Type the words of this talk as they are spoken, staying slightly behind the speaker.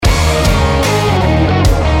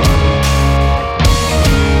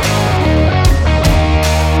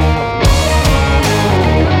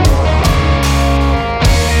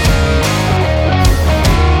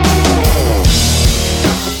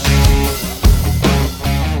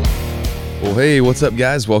Well, hey, what's up,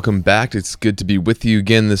 guys? Welcome back. It's good to be with you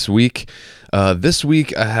again this week. This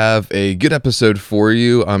week, I have a good episode for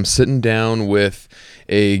you. I'm sitting down with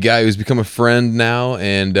a guy who's become a friend now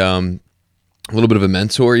and a little bit of a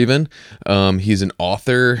mentor even. He's an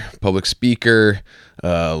author, public speaker,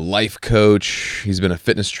 life coach. He's been a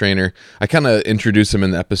fitness trainer. I kind of introduced him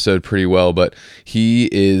in the episode pretty well, but he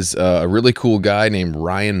is a really cool guy named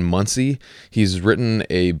Ryan MUNSEY. He's written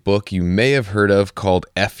a book you may have heard of called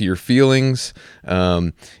F Your Feelings.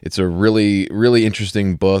 It's a really, really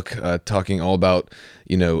interesting book talking all about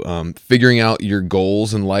figuring out your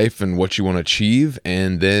goals in life and what you want to achieve,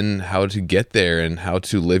 and then how to get there and how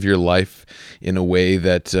to live your life in a way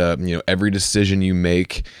that, every decision you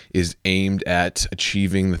make is aimed at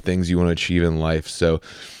achieving the things you want to achieve in life. So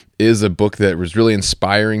it is a book that was really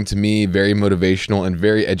inspiring to me, very motivational and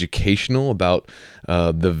very educational about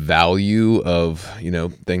the value of,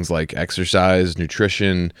 things like exercise,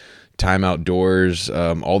 nutrition, time outdoors,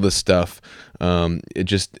 all this stuff.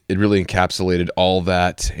 It really encapsulated all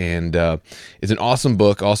that, and it's an awesome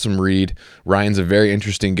book, awesome read. Ryan's a very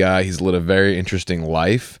interesting guy. He's led a very interesting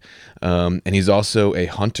life, and he's also a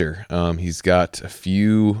hunter. He's got a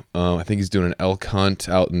few, I think he's doing an elk hunt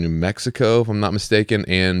out in New Mexico, if I'm not mistaken,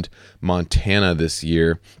 and Montana this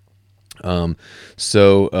year. Great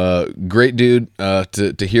dude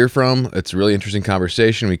to hear from. It's a really interesting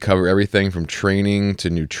conversation. We cover everything from training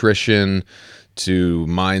to nutrition to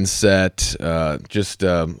mindset, just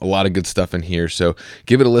a lot of good stuff in here. So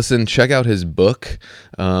give it a listen. Check out his book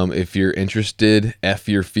if you're interested. F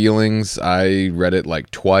Your Feelings. I read it like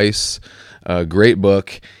twice. Great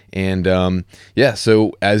book. And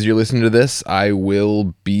so as you're listening to this, I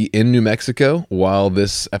will be in New Mexico while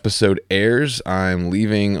this episode airs. I'm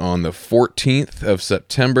leaving on the 14th of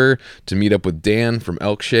September to meet up with Dan from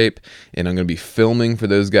Elk Shape, and I'm going to be filming for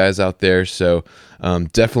those guys out there. So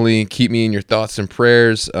definitely keep me in your thoughts and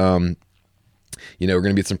prayers. We're going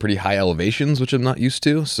to be at some pretty high elevations, which I'm not used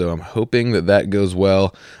to, so I'm hoping that goes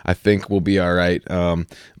well. I think we'll be all right,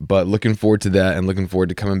 but looking forward to that and looking forward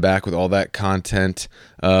to coming back with all that content,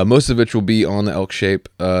 most of which will be on the Elk Shape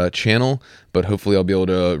channel, but hopefully I'll be able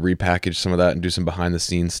to repackage some of that and do some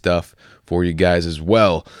behind-the-scenes stuff for you guys as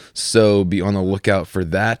well. So be on the lookout for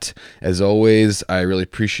that. As always, I really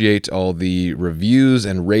appreciate all the reviews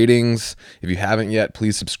and ratings. If you haven't yet,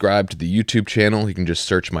 please subscribe to the YouTube channel. You can just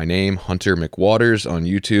search my name, Hunter McWaters, on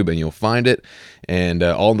YouTube, and you'll find it. And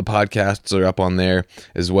all the podcasts are up on there,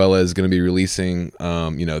 as well as going to be releasing,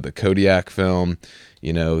 the Kodiak film,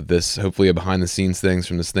 this hopefully a behind the scenes things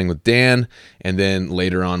from this thing with Dan, and then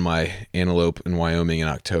later on my antelope in Wyoming in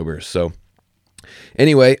October. So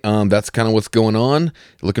anyway, that's kind of what's going on.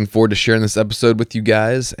 Looking forward to sharing this episode with you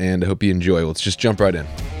guys, and I hope you enjoy. Let's just jump right in.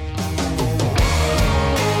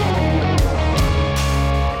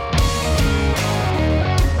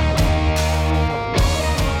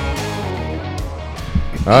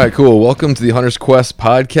 All right, cool. Welcome to the Hunter's Quest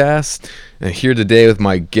podcast. And here today with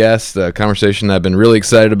my guest, a conversation that I've been really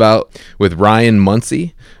excited about with Ryan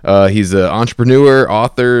MUNSEY. He's an entrepreneur,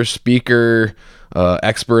 author, speaker,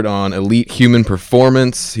 expert on elite human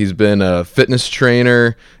performance. He's been a fitness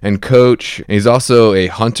trainer and coach. And he's also a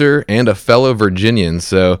hunter and a fellow Virginian.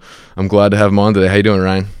 So I'm glad to have him on today. How you doing,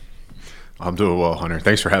 Ryan? I'm doing well, Hunter.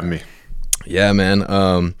 Thanks for having me. Yeah,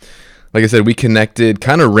 man. Like I said, we connected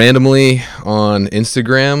kind of randomly on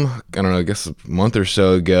Instagram, I don't know, I guess a month or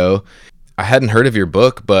so ago. I hadn't heard of your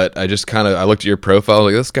book, but I looked at your profile,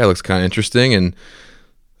 like, this guy looks kind of interesting, and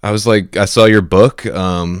I was like, I saw your book.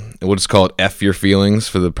 We'll just call it F Your Feelings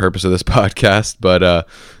for the purpose of this podcast, but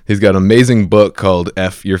he's got an amazing book called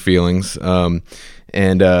F Your Feelings. Don't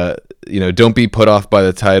be put off by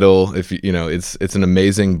the title. If it's an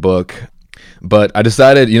amazing book. But I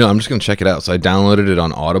decided, I'm just going to check it out. So I downloaded it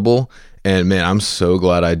on Audible, and man, I'm so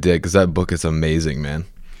glad I did, because that book is amazing, man.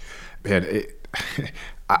 Man,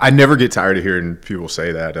 I never get tired of hearing people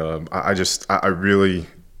say that. I really,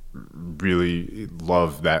 really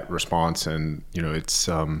love that response. And, it's,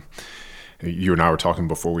 you and I were talking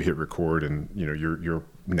before we hit record, and, you're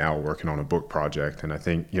now working on a book project. And I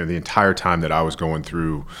think, the entire time that I was going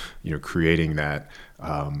through, creating that,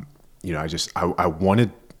 I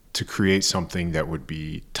wanted to create something that would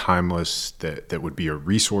be timeless, that would be a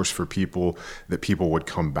resource for people, that people would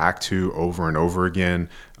come back to over and over again.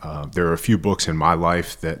 There are a few books in my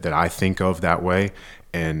life that I think of that way.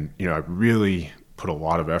 And, I really put a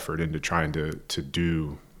lot of effort into trying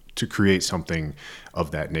to create something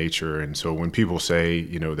of that nature. And so when people say,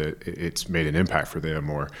 that it's made an impact for them,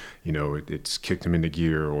 or, it's kicked them into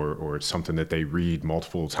gear, or it's something that they read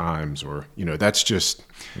multiple times, or, that's just,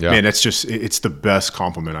 man, it's the best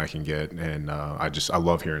compliment I can get. And I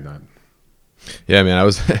love hearing that. Yeah, man, I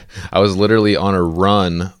was I was literally on a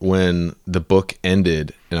run when the book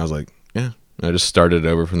ended, and I was like, yeah, and I just started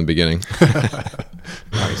over from the beginning.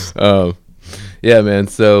 Nice. Yeah, man.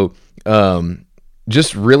 So,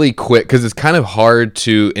 just really quick, because it's kind of hard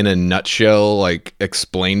to, in a nutshell, like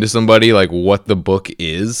explain to somebody like what the book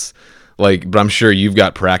is. Like, but I'm sure you've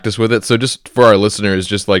got practice with it. So, just for our listeners,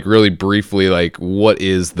 just like really briefly, like, what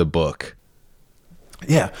is the book?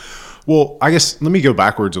 Yeah. Well, I guess let me go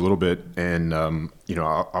backwards a little bit, and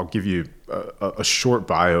I'll give you a short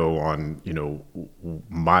bio on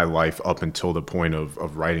my life up until the point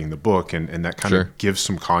of writing the book, and that kind Sure. of gives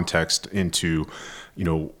some context into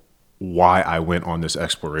why I went on this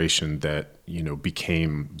exploration that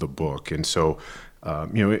became the book. And so,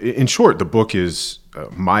 in short, the book is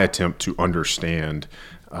my attempt to understand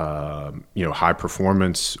high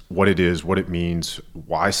performance, what it is, what it means,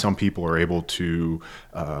 why some people are able to,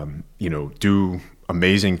 do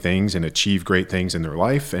amazing things and achieve great things in their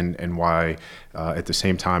life, and why, at the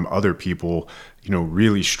same time, other people,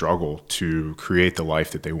 really struggle to create the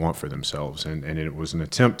life that they want for themselves. And it was an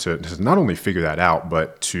attempt to not only figure that out,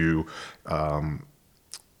 but to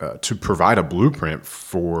provide a blueprint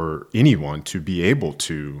for anyone to be able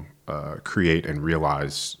to create and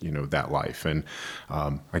realize, that life. And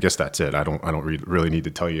I guess that's it. I don't really need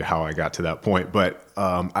to tell you how I got to that point. But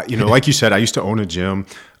like you said, I used to own a gym.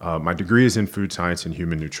 My degree is in food science and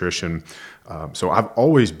human nutrition. So I've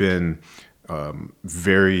always been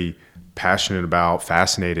very passionate about,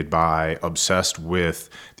 fascinated by, obsessed with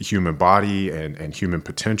the human body and human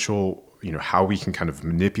potential. How we can kind of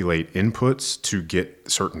manipulate inputs to get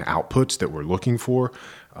certain outputs that we're looking for.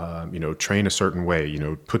 Train a certain way,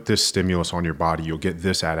 put this stimulus on your body, you'll get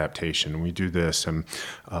this adaptation. We do this. And,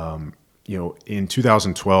 in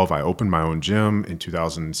 2012, I opened my own gym. In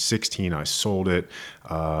 2016, I sold it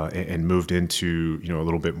and moved into, a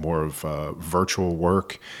little bit more of virtual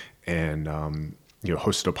work, and,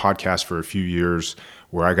 hosted a podcast for a few years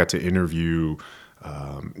where I got to interview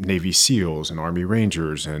Navy SEALs and Army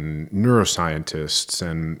Rangers and neuroscientists.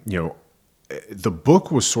 And, the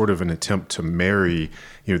book was sort of an attempt to marry,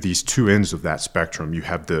 these two ends of that spectrum. You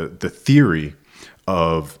have the theory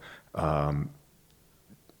of,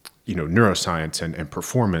 neuroscience and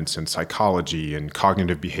performance and psychology and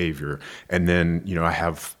cognitive behavior. And then, I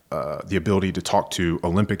have the ability to talk to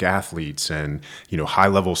Olympic athletes and,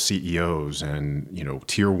 high-level CEOs and,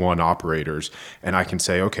 tier one operators. And I can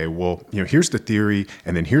say, okay, well, here's the theory,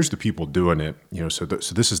 and then here's the people doing it. So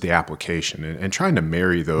this is the application, and trying to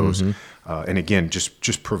marry those. And again,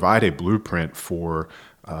 just provide a blueprint for,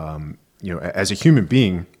 as a human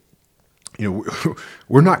being,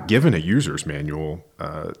 we're not given a user's manual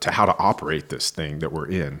to how to operate this thing that we're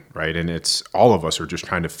in, right? And it's all of us are just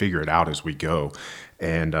trying to figure it out as we go.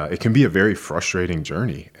 And it can be a very frustrating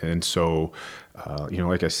journey. And so,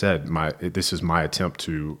 like I said, this is my attempt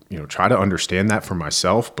to, try to understand that for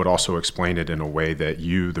myself, but also explain it in a way that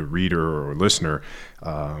you, the reader or listener,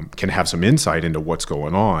 can have some insight into what's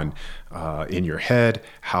going on in your head,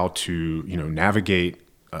 how to, navigate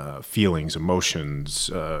feelings, emotions,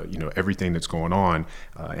 everything that's going on.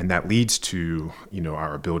 And that leads to,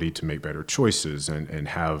 our ability to make better choices and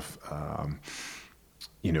have,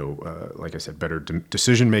 like I said, better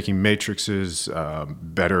decision-making matrices,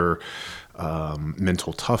 better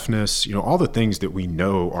mental toughness, all the things that we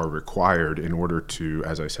know are required in order to,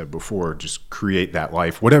 as I said before, just create that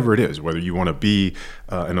life, whatever it is, whether you want to be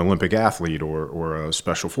an Olympic athlete or a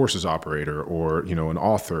special forces operator or, an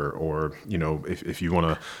author, or, if you want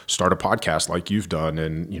to start a podcast like you've done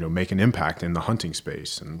and, make an impact in the hunting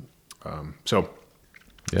space. And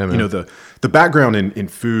yeah, man. The background in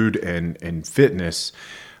food and fitness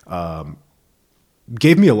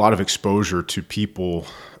gave me a lot of exposure to people.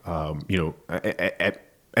 At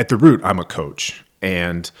the root, I'm a coach,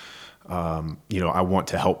 and I want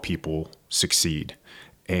to help people succeed.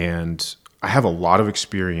 And I have a lot of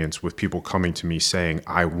experience with people coming to me saying,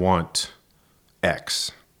 I want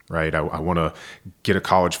X. Right. I want to get a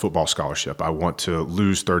college football scholarship. I want to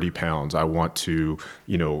lose 30 pounds. I want to,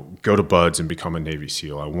 go to Buds and become a Navy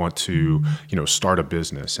SEAL. I want to, start a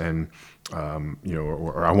business, and,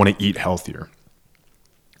 or I want to eat healthier.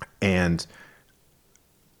 And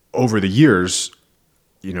over the years,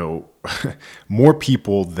 more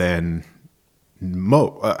people than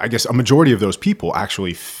I guess a majority of those people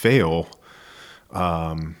actually fail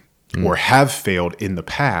or have failed in the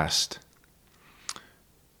past,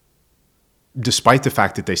 despite the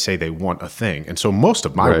fact that they say they want a thing. And so most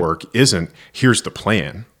of my work isn't, here's the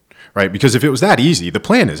plan, right? Because if it was that easy, the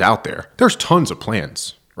plan is out there. There's tons of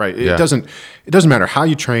plans, right? Yeah. It doesn't matter how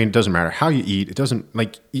you train. It doesn't matter how you eat. It doesn't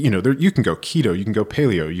like, you can go keto, you can go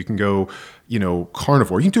paleo, you can go,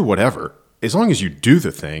 carnivore, you can do whatever. As long as you do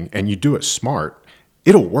the thing and you do it smart,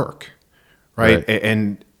 it'll work. Right.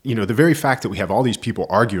 And the very fact that we have all these people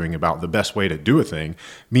arguing about the best way to do a thing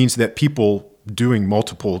means that people doing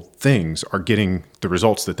multiple things are getting the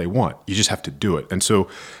results that they want. You just have to do it. And so,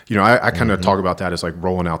 I kind of talk about that as like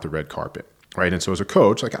rolling out the red carpet. Right. And so as a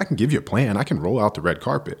coach, like I can give you a plan, I can roll out the red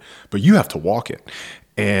carpet, but you have to walk it.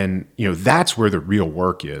 And, that's where the real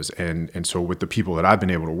work is. And so with the people that I've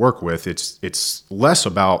been able to work with, it's less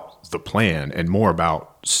about the plan and more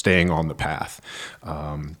about staying on the path.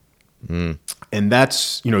 And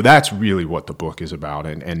that's really what the book is about.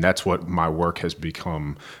 And that's what my work has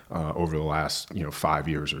become over the last, 5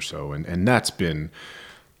 years or so. And that's been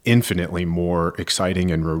infinitely more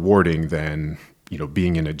exciting and rewarding than,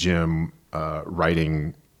 being in a gym,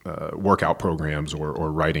 writing workout programs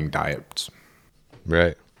or writing diets.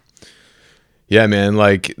 Right. Yeah, man,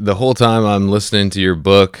 like the whole time I'm listening to your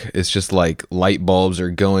book, it's just like light bulbs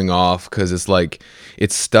are going off because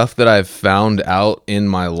it's stuff that I've found out in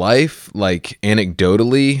my life, like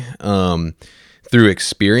anecdotally, through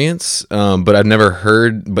experience, but I've never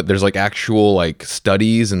heard, but there's like actual like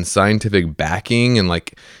studies and scientific backing, and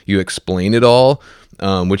like you explain it all,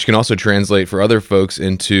 which can also translate for other folks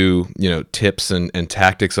into, tips and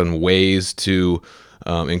tactics on ways to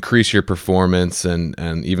increase your performance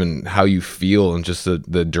and even how you feel and just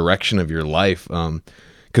the direction of your life.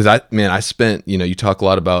 Because I spent, you talk a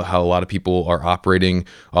lot about how a lot of people are operating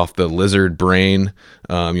off the lizard brain,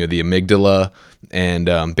 the amygdala,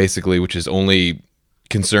 and basically, which is only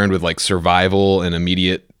concerned with like survival and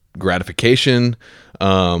immediate gratification,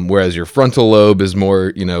 whereas your frontal lobe is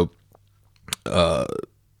more,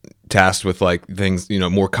 tasked with like things,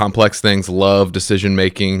 more complex things, love, decision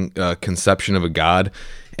making, conception of a God.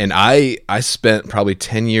 And I spent probably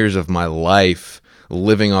 10 years of my life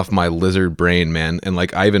living off my lizard brain, man. And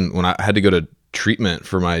like when I had to go to treatment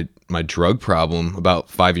for my drug problem about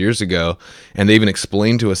 5 years ago, and they even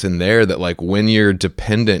explained to us in there that like when you're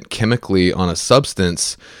dependent chemically on a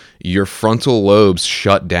substance, your frontal lobes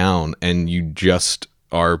shut down and you just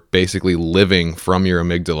are basically living from your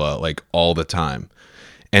amygdala like all the time.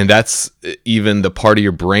 And that's even the part of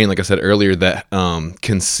your brain, like I said earlier, that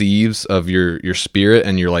conceives of your spirit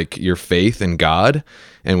and your faith in God,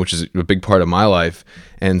 and which is a big part of my life.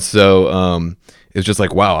 And so it's just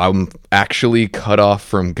like, wow, I'm actually cut off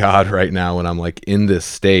from God right now when I'm like in this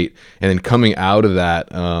state. And then coming out of that,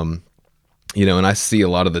 and I see a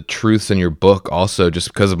lot of the truths in your book also just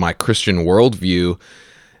because of my Christian worldview.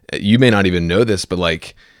 You may not even know this, but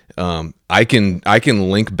like, I can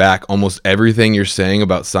link back almost everything you're saying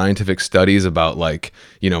about scientific studies about like,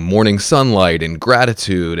 morning sunlight and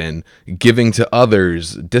gratitude and giving to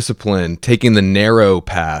others, discipline, taking the narrow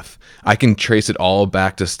path. I can trace it all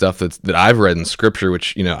back to stuff that I've read in scripture,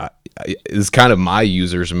 which, is kind of my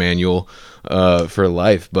user's manual, for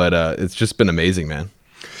life. But, it's just been amazing, man.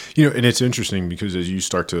 And it's interesting because as you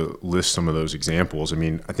start to list some of those examples, I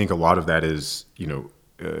mean, I think a lot of that is,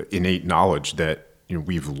 innate knowledge that,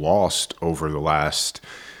 we've lost over the last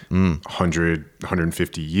 100,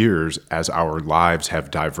 150 years as our lives have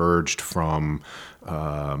diverged from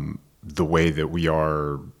the way that we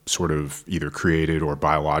are sort of either created or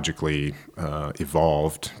biologically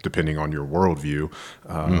evolved, depending on your worldview,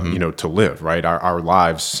 to live, right? Our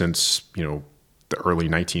lives since, the early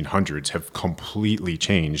 1900s have completely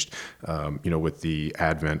changed, with the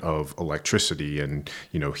advent of electricity and,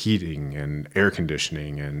 heating and air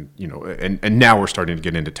conditioning and, and now we're starting to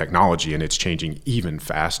get into technology and it's changing even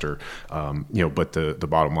faster. But the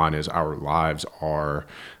bottom line is our lives are,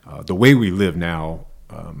 the way we live now,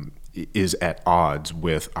 is at odds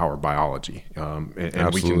with our biology. And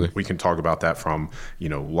we can talk about that from,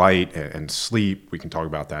 light and sleep. We can talk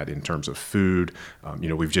about that in terms of food.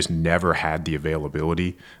 We've just never had the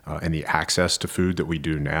availability and the access to food that we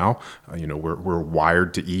do now. We're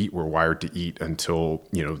wired to eat. We're wired to eat until,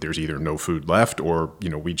 there's either no food left or,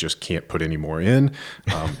 we just can't put any more in.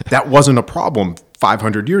 That wasn't a problem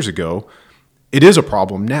 500 years ago. It is a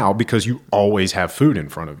problem now because you always have food in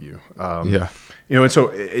front of you. And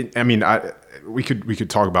so, we could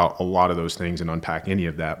talk about a lot of those things and unpack any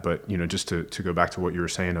of that, but, just to go back to what you were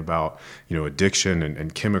saying about, addiction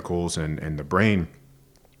and chemicals and the brain,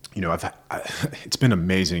 it's been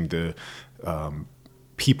amazing the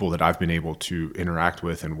people that I've been able to interact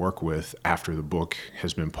with and work with after the book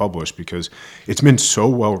has been published, because it's been so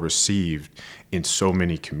well received in so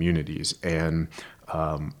many communities. And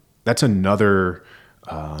that's another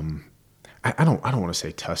I don't want to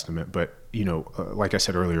say testament, but like I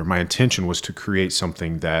said earlier, my intention was to create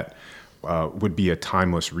something that would be a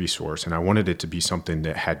timeless resource, and I wanted it to be something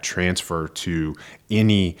that had transfer to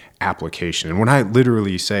any application. And when I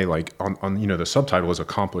literally say like on the subtitle is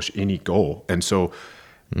accomplish any goal, and so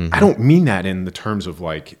I don't mean that in the terms of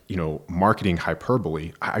like marketing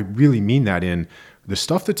hyperbole. I really mean that in the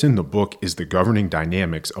stuff that's in the book is the governing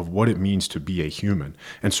dynamics of what it means to be a human.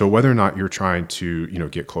 And so whether or not you're trying to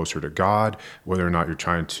get closer to God, whether or not you're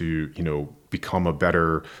trying to become a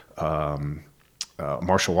better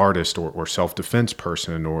martial artist or self-defense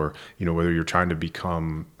person, or whether you're trying to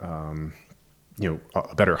become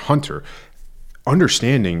a better hunter,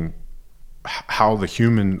 understanding how the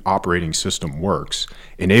human operating system works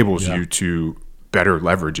enables you to better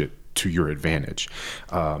leverage it to your advantage.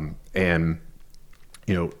 And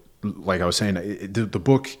like I was saying, the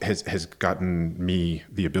book has gotten me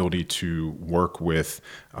the ability to work with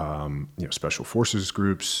special forces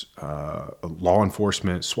groups, law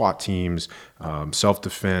enforcement, SWAT teams,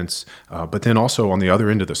 self-defense, but then also on the other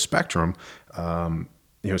end of the spectrum,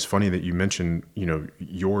 it's funny that you mentioned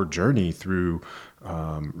your journey through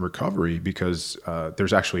recovery, because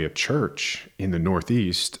there's actually a church in the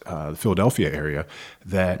Northeast, the Philadelphia area,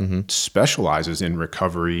 that specializes in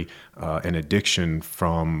recovery and addiction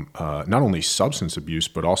from not only substance abuse,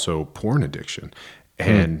 but also porn addiction.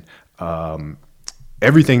 And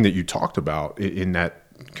everything that you talked about in that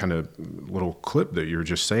kind of little clip that you're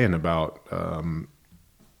just saying about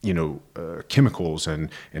chemicals and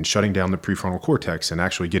shutting down the prefrontal cortex and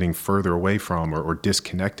actually getting further away from or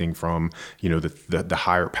disconnecting from, the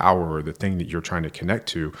higher power or the thing that you're trying to connect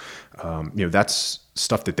to, that's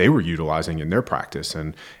stuff that they were utilizing in their practice.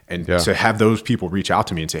 And to have those people reach out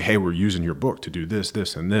to me and say, hey, we're using your book to do this,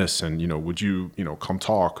 this, and this. And, would you, come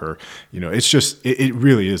talk, or, it's just, it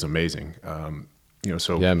really is amazing.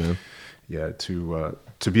 So yeah, man. Yeah.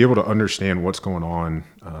 To be able to understand what's going on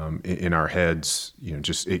in our heads,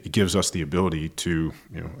 just it gives us the ability to,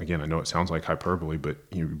 again, I know it sounds like hyperbole, but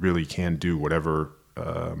you really can do whatever,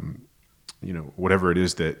 whatever it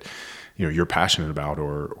is that, you're passionate about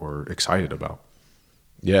or excited about.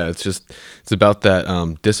 Yeah, it's about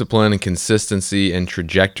that discipline and consistency and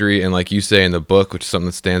trajectory. And like you say in the book, which is something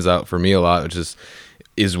that stands out for me a lot, which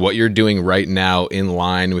is what you're doing right now in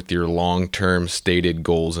line with your long-term stated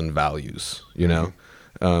goals and values,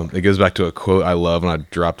 It goes back to a quote I love, and I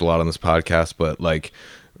dropped a lot on this podcast, but like,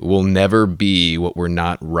 we'll never be what we're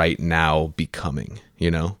not right now becoming,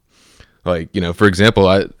 Like, for example,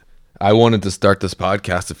 I wanted to start this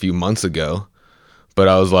podcast a few months ago, but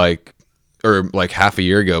I was like, or like half a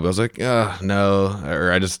year ago, but I was like, no,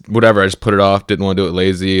 or I just put it off, didn't want to do it,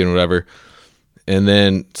 lazy and whatever. And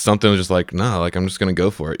then something was just like, no, like I'm just going to go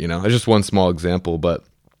for it. It's just one small example, but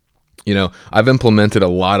I've implemented a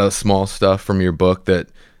lot of small stuff from your book that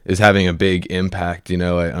is having a big impact.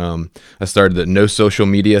 I started the no social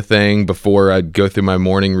media thing before I'd go through my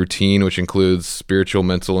morning routine, which includes spiritual,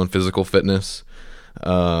 mental, and physical fitness.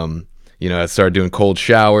 I started doing cold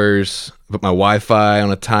showers, put my Wi-Fi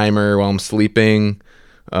on a timer while I'm sleeping.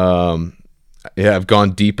 I've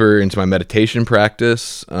gone deeper into my meditation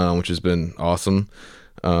practice, which has been awesome.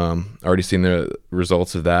 Already seen the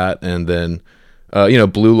results of that. And then,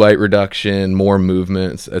 blue light reduction, more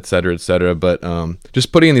movements, et cetera, et cetera. But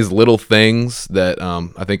just putting in these little things that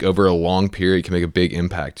I think over a long period can make a big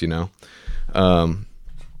impact, But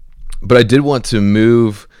I did want to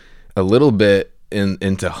move a little bit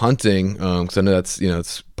into hunting, because I know that's,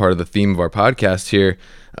 it's part of the theme of our podcast here.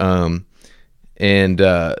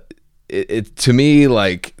 It to me,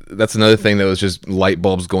 like, that's another thing that was just light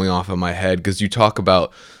bulbs going off in my head, because you talk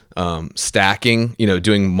about stacking,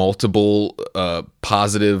 doing multiple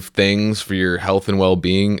positive things for your health and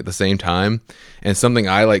well-being at the same time. And something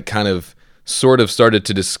I like kind of sort of started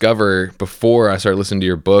to discover before I started listening to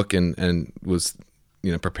your book and was,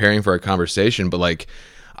 preparing for our conversation. But like,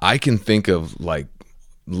 I can think of like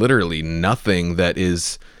literally nothing that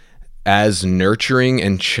is as nurturing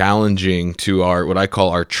and challenging to our, what I call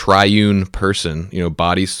our triune person,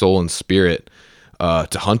 body, soul, and spirit,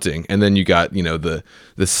 to hunting. And then you got, the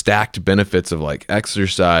stacked benefits of like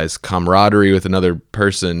exercise, camaraderie with another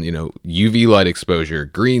person, UV light exposure,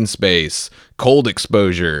 green space, cold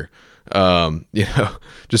exposure,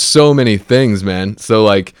 just so many things, man. So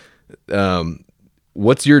like,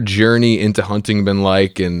 what's your journey into hunting been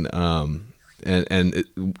like? And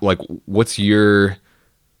like,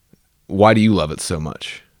 why do you love it so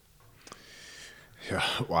much? Yeah.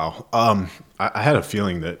 Wow. I had a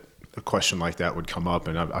feeling that a question like that would come up,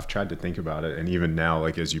 and I've tried to think about it. And even now,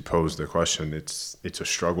 like, as you pose the question, it's a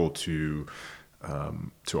struggle to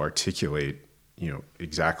articulate,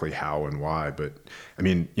 exactly how and why. But I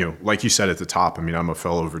mean, like you said at the top, I mean, I'm a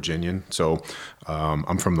fellow Virginian. So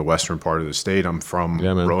I'm from the western part of the state. I'm from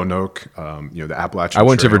Roanoke, the Appalachian I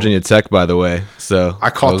went to Trail. Virginia Tech, by the way. So I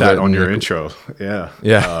caught that on your intro. Yeah.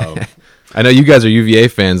 Yeah. I know you guys are UVA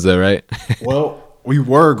fans though, right? Well, we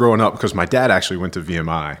were growing up because my dad actually went to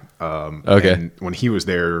VMI. Okay. And when he was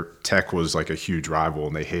there, Tech was like a huge rival,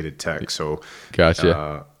 and they hated Tech. So,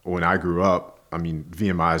 gotcha. When I grew up, I mean,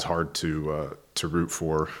 VMI is hard to root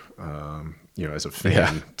for, as a fan.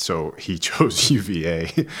 Yeah. So he chose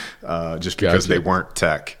UVA just because they weren't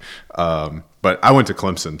Tech. But I went to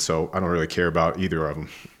Clemson, so I don't really care about either of them.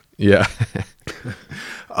 Yeah.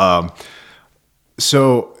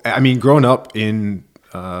 So, I mean, growing up in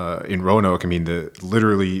Roanoke, I mean,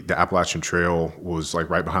 literally the Appalachian Trail was like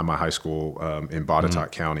right behind my high school in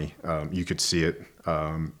Botetourt County. You could see it,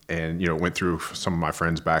 and went through some of my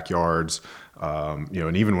friends' backyards.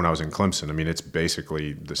 And even when I was in Clemson, I mean, it's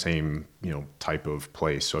basically the same type of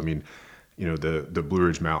place. So I mean, the Blue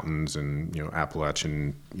Ridge Mountains and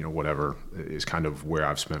Appalachian whatever is kind of where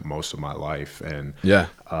I've spent most of my life. And yeah.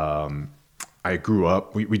 I grew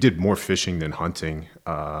up, we did more fishing than hunting,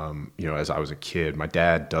 as I was a kid. My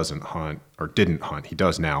dad doesn't hunt or didn't hunt. He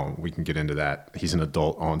does now. We can get into that. He's an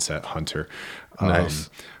adult onset hunter.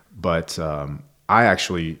 Nice. But I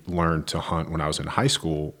actually learned to hunt when I was in high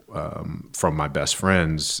school from my best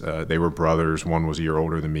friends. They were brothers. One was a year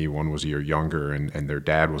older than me. One was a year younger. And their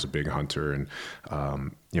dad was a big hunter. And,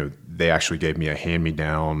 they actually gave me a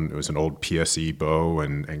hand-me-down. It was an old PSE bow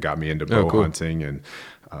and got me into bow hunting. And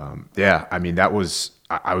I mean,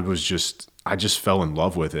 I just fell in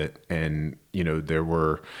love with it. And, there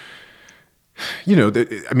were,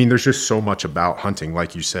 I mean, there's just so much about hunting.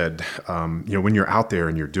 Like you said, when you're out there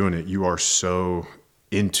and you're doing it, you are so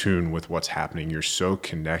in tune with what's happening. You're so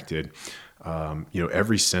connected.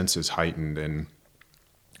 Every sense is heightened, and,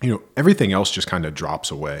 everything else just kind of drops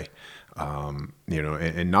away.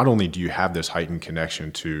 And not only do you have this heightened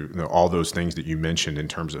connection to all those things that you mentioned in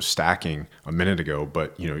terms of stacking a minute ago,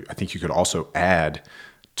 but, I think you could also add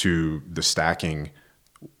to the stacking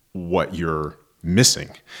what you're missing.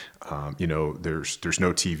 There's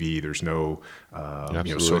no TV, there's no,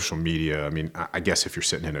 social media. I mean, I guess if you're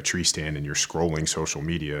sitting in a tree stand and you're scrolling social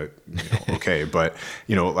media, okay. But,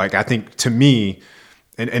 like, I think to me,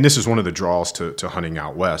 and this is one of the draws to hunting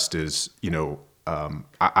out West is,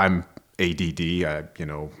 I'm ADD.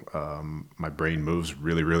 My brain moves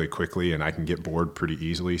really, really quickly, and I can get bored pretty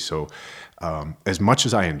easily. So, as much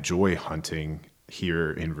as I enjoy hunting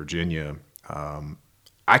here in Virginia,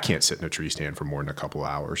 I can't sit in a tree stand for more than a couple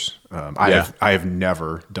hours. I have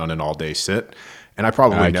never done an all day sit, and I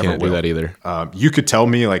probably never will. Do that either. You could tell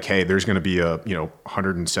me like, hey, there's going to be a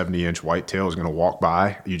 170-inch whitetail is going to walk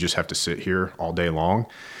by. You just have to sit here all day long.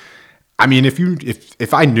 I mean,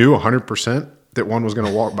 if I knew 100% that one was going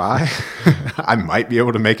to walk by, I might be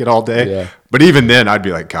able to make it all day. Yeah. But even then, I'd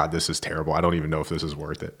be like, God, this is terrible. I don't even know if this is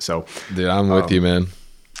worth it. So, dude, I'm with you, man.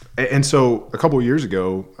 And so a couple of years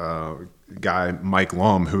ago, guy Mike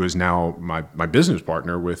Lum, who is now my business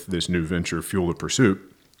partner with this new venture, Fuel the Pursuit,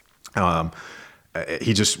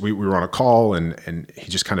 we were on a call and he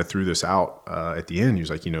just kind of threw this out at the end. He was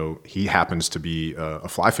like, he happens to be a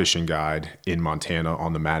fly fishing guide in Montana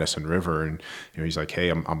on the Madison River, and he's like, hey,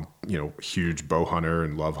 I'm huge bow hunter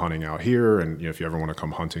and love hunting out here, and if you ever want to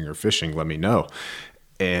come hunting or fishing, let me know.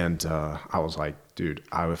 And I was like, dude,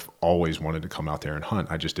 I've always wanted to come out there and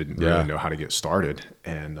hunt. I just didn't really know how to get started.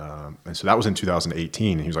 And so that was in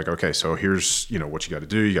 2018. And he was like, okay, so here's, what you got to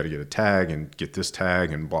do. You got to get a tag and get this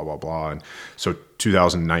tag and blah, blah, blah. And so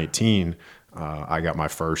 2019, I got my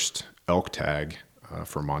first elk tag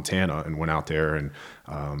for Montana and went out there and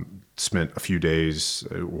spent a few days.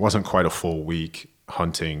 It wasn't quite a full week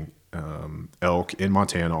hunting elk in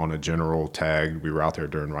Montana on a general tag. We were out there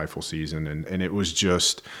during rifle season, and it was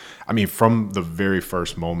just, I mean, from the very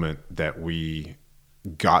first moment that we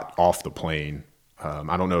got off the plane,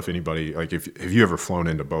 I don't know if anybody, like, if you ever flown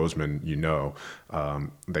into Bozeman,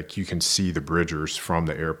 like you can see the Bridgers from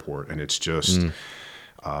the airport, and it's just,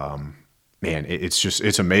 man,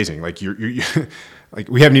 it's amazing. Like you're like,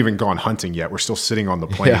 we haven't even gone hunting yet. We're still sitting on the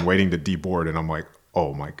plane waiting to deboard, and I'm like,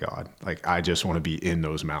 oh my God, like I just want to be in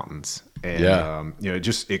those mountains. And,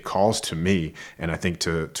 it calls to me. And I think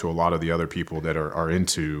to a lot of the other people that are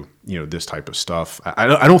into, this type of stuff,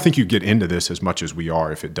 I don't think you get into this as much as we are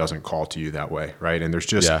if it doesn't call to you that way. Right. And there's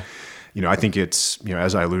just, I think it's,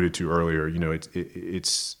 as I alluded to earlier,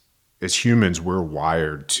 it's as humans, we're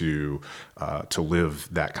wired to live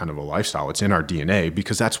that kind of a lifestyle. It's in our DNA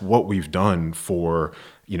because that's what we've done for,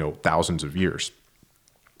 thousands of years.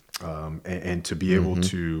 and to be able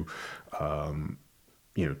to,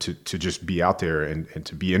 to just be out there and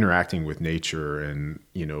to be interacting with nature. And,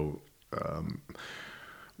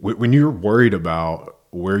 when you're worried about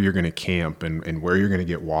where you're going to camp and where you're going to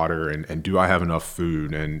get water and do I have enough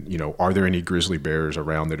food and, are there any grizzly bears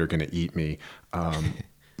around that are going to eat me?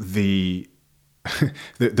 The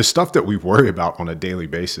stuff that we worry about on a daily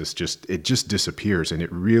basis, it just disappears. And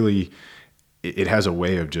it has a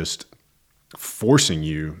way of just forcing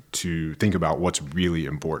you to think about what's really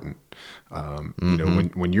important.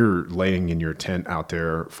 When you're laying in your tent out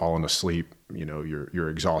there, falling asleep, you're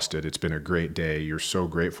exhausted. It's been a great day. You're so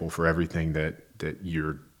grateful for everything that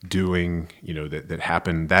you're doing, that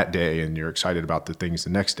happened that day, and you're excited about the things the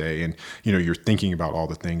next day. And, you're thinking about all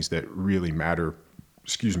the things that really matter,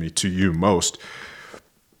 to you most.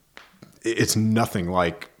 It's nothing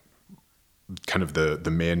like kind of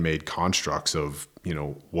the man-made constructs of,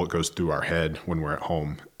 what goes through our head when we're at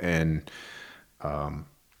home. And,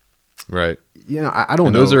 right. I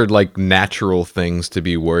don't know. Those are like natural things to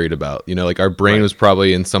be worried about. Like our brain was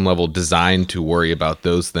probably in some level designed to worry about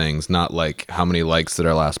those things, not like how many likes did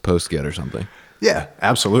our last post get or something. Yeah,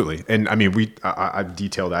 absolutely. And I mean, I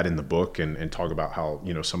detail that in the book and talk about how,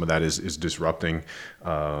 some of that is disrupting.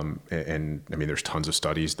 And I mean, there's tons of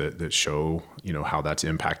studies that show, how that's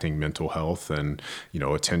impacting mental health and,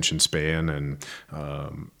 attention span and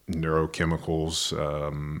neurochemicals,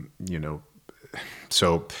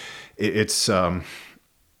 so it's,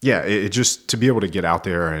 it just to be able to get out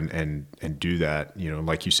there and do that,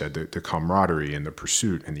 like you said, the camaraderie and the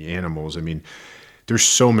pursuit and the animals. I mean, there's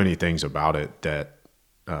so many things about it that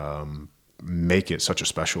make it such a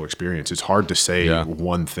special experience. It's hard to say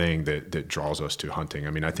one thing that draws us to hunting. I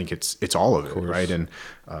mean, I think it's all of it, right? And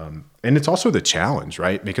it's also the challenge,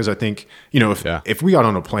 right? Because I think, if we got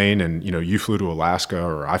on a plane and, you flew to Alaska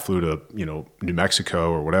or I flew to, New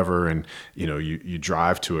Mexico or whatever, and, you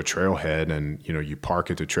drive to a trailhead and, you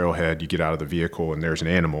park at the trailhead, you get out of the vehicle and there's an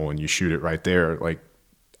animal and you shoot it right there. Like,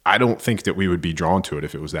 I don't think that we would be drawn to it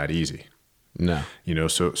if it was that easy. No.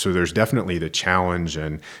 So there's definitely the challenge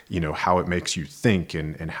and, how it makes you think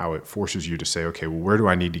and how it forces you to say, okay, well, where do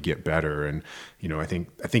I need to get better? And, I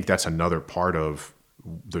think that's another part of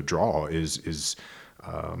the draw is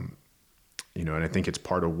and I think it's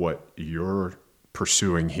part of what you're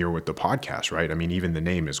pursuing here with the podcast, right? I mean, even the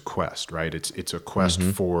name is quest, right? It's a quest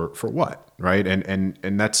for what, right?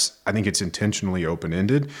 And that's, I think it's intentionally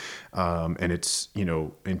open-ended, and it's,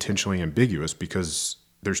 intentionally ambiguous because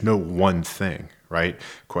there's no one thing, right?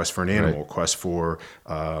 Quest for an animal, quest for,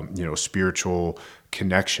 spiritual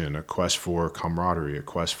connection, a quest for camaraderie, a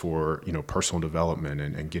quest for, personal development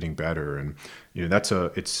and getting better. And,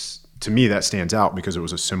 to me, that stands out because it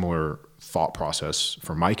was a similar thought process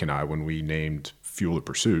for Mike and I when we named Fuel the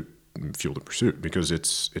Pursuit, because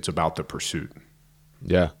it's about the pursuit.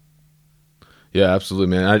 Yeah. Yeah,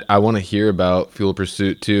 absolutely, man. I want to hear about Fuel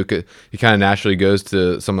Pursuit too. It kind of naturally goes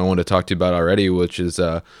to something I wanted to talk to you about already, which is,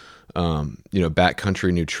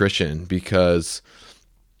 backcountry nutrition, because,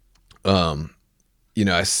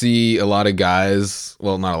 I see a lot of guys,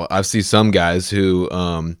 well, not a lot, I see some guys who,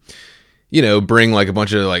 bring like a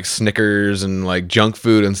bunch of like Snickers and like junk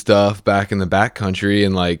food and stuff back in the backcountry.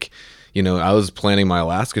 And like, I was planning my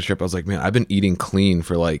Alaska trip. I was like, man, I've been eating clean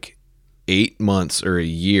for like 8 months or a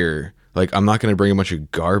year. Like, I'm not going to bring a bunch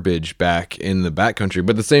of garbage back in the backcountry.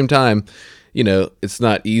 But at the same time, it's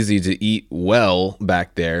not easy to eat well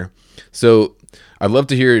back there. So I'd love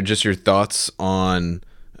to hear just your thoughts on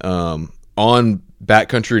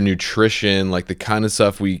backcountry nutrition, like the kind of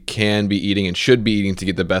stuff we can be eating and should be eating to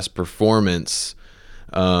get the best performance.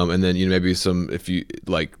 And then, maybe some, if you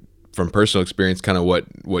like from personal experience, kind of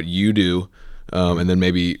what you do, and then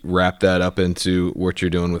maybe wrap that up into what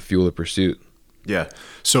you're doing with Fuel the Pursuit. Yeah.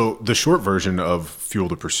 So the short version of Fuel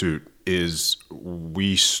the Pursuit is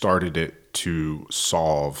we started it to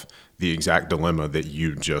solve the exact dilemma that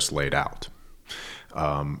you just laid out.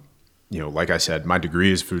 Like I said, my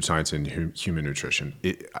degree is food science and human nutrition.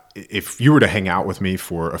 If you were to hang out with me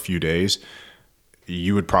for a few days,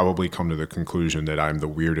 you would probably come to the conclusion that I'm the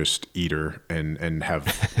weirdest eater and have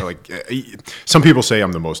like, some people say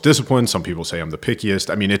I'm the most disciplined. Some people say I'm the pickiest.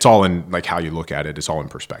 I mean, it's all in like how you look at it. It's all in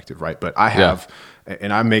perspective, right? But I have,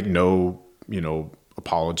 and I make no,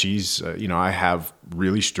 apologies. I have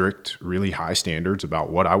really strict, really high standards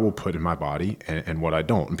about what I will put in my body and what I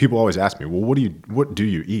don't. And people always ask me, well, what do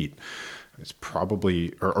you eat? It's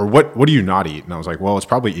probably, or what do you not eat? And I was like, well, it's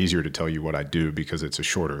probably easier to tell you what I do because it's a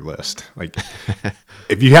shorter list. Like,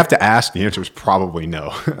 if you have to ask, the answer is probably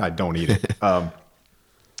no, I don't eat it.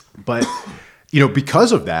 But,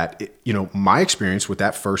 because of that, my experience with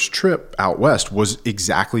that first trip out west was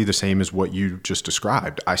exactly the same as what you just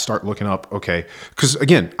described. I start looking up, okay, because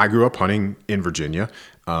again, I grew up hunting in Virginia.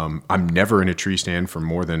 I'm never in a tree stand for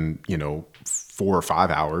more than, 4 or 5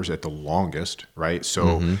 hours at the longest, right?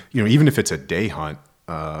 So, even if it's a day hunt,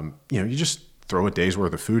 you just throw a day's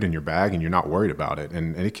worth of food in your bag and you're not worried about it.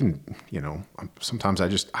 And it can, sometimes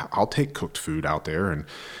I'll take cooked food out there and,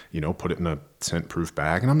 put it in a scent proof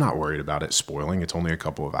bag and I'm not worried about it spoiling. It's only a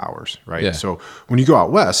couple of hours, right? Yeah. So when you go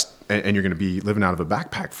out west and you're going to be living out of a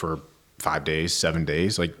backpack for 5 days, 7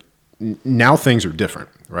 days, like now things are different,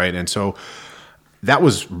 right? And so that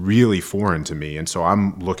was really foreign to me. And so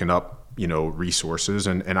I'm looking up, resources.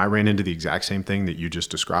 And I ran into the exact same thing that you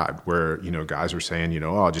just described where, guys are saying,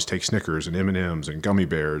 just take Snickers and M&Ms and gummy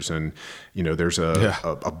bears. And, there's a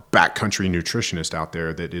backcountry nutritionist out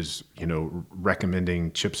there that is,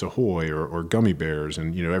 recommending Chips Ahoy or gummy bears.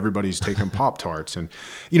 And, everybody's taking Pop-Tarts. And,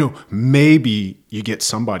 maybe you get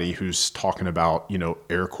somebody who's talking about,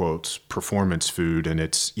 air quotes, performance food. And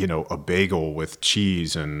it's, a bagel with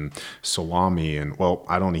cheese and salami. And, well,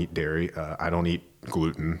 I don't eat dairy. I don't eat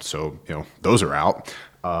gluten, so those are out.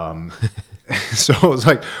 So I was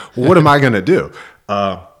like, what am I going to do?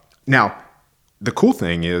 Now, the cool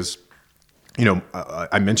thing is,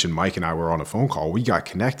 I mentioned Mike and I were on a phone call. We got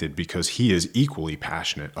connected because he is equally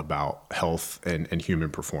passionate about health and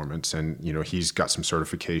human performance, and he's got some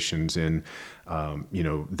certifications in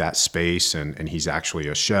that space, and he's actually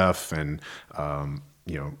a chef, and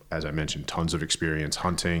as I mentioned, tons of experience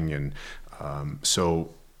hunting, and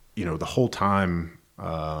so. The whole time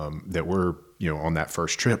that we're, on that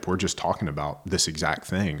first trip, we're just talking about this exact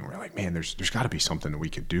thing. We're like, man, there's got to be something that we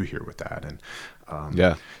could do here with that.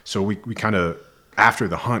 And so we kind of, after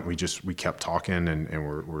the hunt, we kept talking and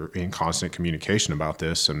we're in constant communication about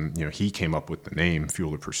this. And, he came up with the name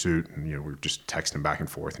Fuel of Pursuit. And, we were just texting back and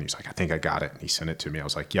forth. And he's like, I think I got it. And he sent it to me. I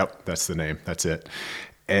was like, yep, that's the name. That's it.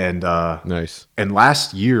 And nice. And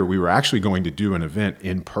last year, we were actually going to do an event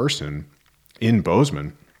in person in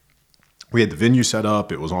Bozeman. We had the venue set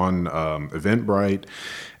up. It was on Eventbrite,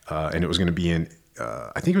 and it was going to be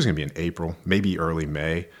I think it was going to be in April, maybe early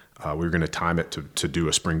May. We were going to time it to do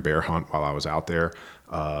a spring bear hunt while I was out there.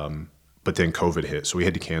 But then COVID hit, so we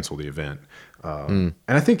had to cancel the event. And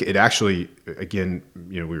I think it actually, again,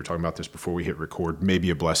 we were talking about this before we hit record,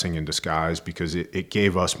 maybe a blessing in disguise because it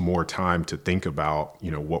gave us more time to think about,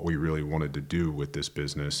 what we really wanted to do with this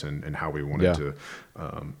business and how we wanted to,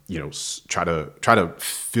 try to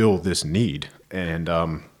fill this need. And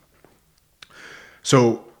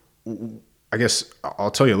so I guess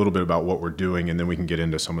I'll tell you a little bit about what we're doing, and then we can get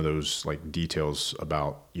into some of those like details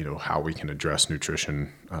about, how we can address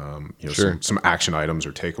nutrition, Sure. some action items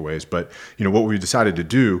or takeaways. But, what we decided to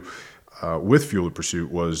do with Fuel of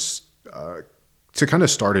Pursuit was to kind of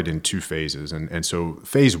start it in 2 phases. And so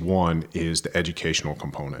phase 1 is the educational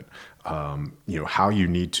component, how you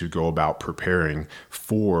need to go about preparing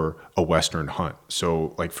for a Western hunt.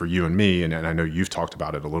 So like for you and me, and I know you've talked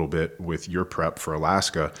about it a little bit with your prep for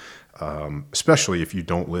Alaska, especially if you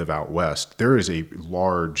don't live out west, there is a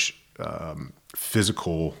large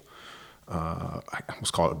physical, I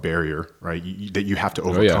almost call it a barrier, right? That you have to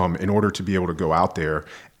overcome in order to be able to go out there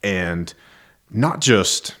and not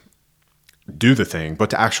just do the thing, but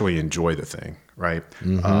to actually enjoy the thing, right?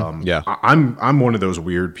 Mm-hmm. I'm one of those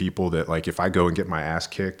weird people that like if I go and get my ass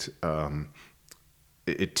kicked,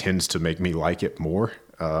 it tends to make me like it more.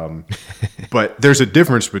 But there's a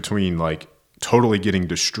difference between like totally getting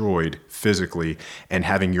destroyed physically and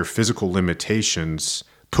having your physical limitations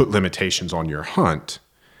put limitations on your hunt.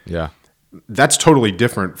 Yeah. That's totally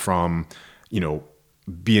different from,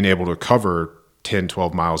 being able to cover 10,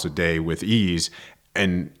 12 miles a day with ease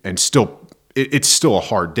and still it's still a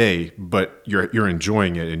hard day, but you're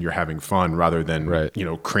enjoying it and you're having fun rather than,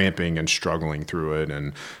 cramping and struggling through it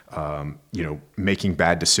and, making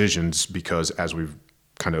bad decisions because as we've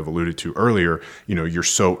kind of alluded to earlier, you're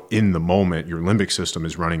so in the moment, your limbic system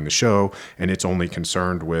is running the show and it's only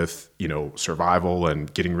concerned with, survival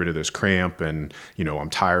and getting rid of this cramp and, I'm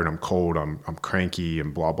tired, I'm cold, I'm cranky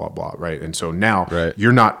and blah, blah, blah. Right. And so now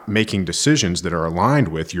you're not making decisions that are aligned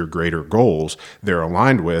with your greater goals. They're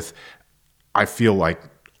aligned with, I feel like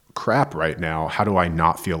crap right now. How do I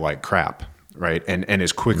not feel like crap? Right. And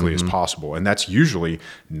as quickly as possible. And that's usually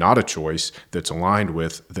not a choice that's aligned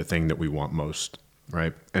with the thing that we want most.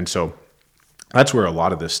 Right. And so that's where a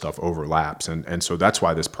lot of this stuff overlaps. And so that's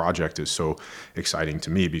why this project is so exciting to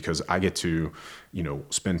me because I get to,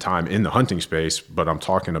 spend time in the hunting space, but I'm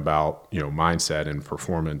talking about, mindset and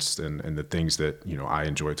performance and the things that, I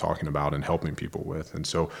enjoy talking about and helping people with. And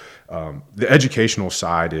so the educational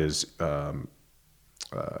side is,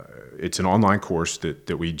 it's an online course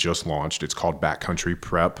that we just launched. It's called Backcountry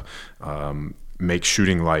Prep. Make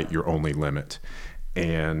shooting light your only limit.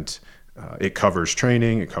 And it covers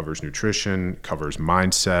training, it covers nutrition, it covers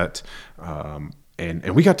mindset.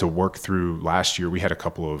 And we got to work through last year. We had a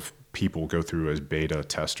couple of people go through as beta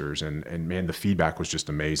testers, and man, the feedback was just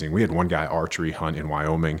amazing. We had one guy archery hunt in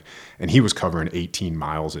Wyoming, and he was covering 18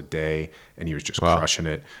 miles a day, and he was just crushing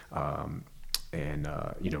it. And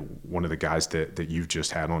one of the guys that you've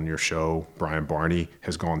just had on your show, Brian Barney,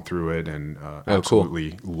 has gone through it and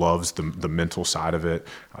absolutely loves the mental side of it.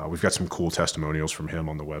 We've got some cool testimonials from him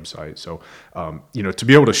on the website. So, to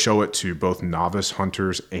be able to show it to both novice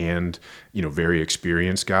hunters and, very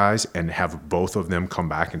experienced guys, and have both of them come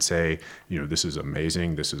back and say, this is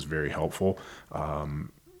amazing, this is very helpful,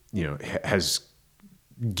 has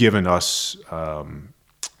given us,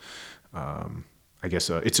 I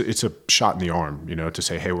guess it's a shot in the arm, to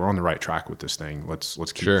say, hey, we're on the right track with this thing. Let's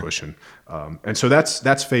keep pushing. And so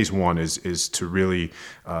that's phase one is to really,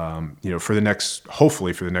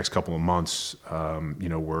 hopefully for the next couple of months,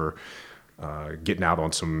 we're getting out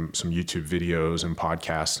on some YouTube videos and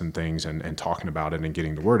podcasts and things and talking about it and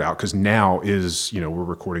getting the word out. Because now is, we're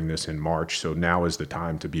recording this in March, so now is the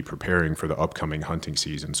time to be preparing for the upcoming hunting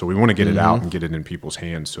season. So we want to get it out and get it in people's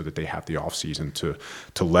hands so that they have the off season to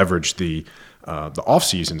leverage the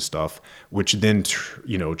off-season stuff, which then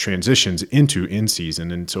transitions into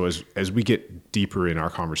in-season. And so as we get deeper in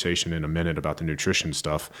our conversation in a minute about the nutrition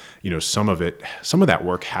stuff, some of that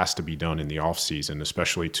work has to be done in the off-season,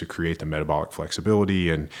 especially to create the metabolic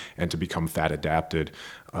flexibility and to become fat adapted,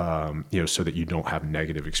 so that you don't have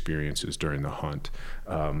negative experiences during the hunt.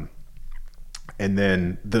 And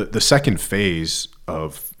then the second phase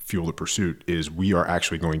of Fuel the Pursuit is we are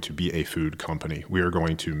actually going to be a food company. We are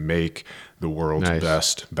going to make the world's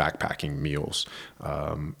best backpacking meals.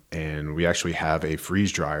 And we actually have a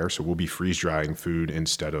freeze dryer. So we'll be freeze drying food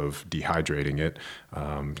instead of dehydrating it,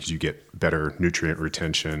 because you get better nutrient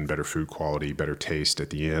retention, better food quality, better taste at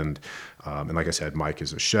the end. And like I said, Mike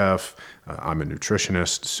is a chef. I'm a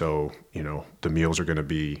nutritionist. So, the meals are going to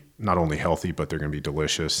be not only healthy, but they're going to be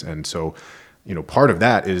delicious. And so, part of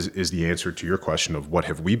that is the answer to your question of what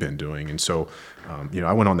have we been doing. And so,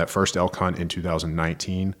 I went on that first elk hunt in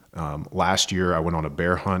 2019. Last year, I went on a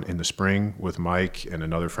bear hunt in the spring with Mike and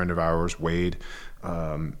another friend of ours, Wade.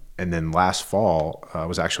 And then last fall, I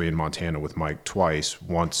was actually in Montana with Mike twice,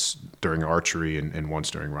 once during archery and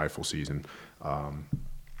once during rifle season.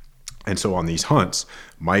 And so on these hunts,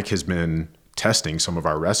 Mike has been testing some of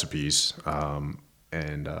our recipes,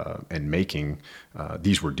 and making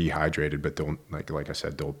these were dehydrated, but they'll like I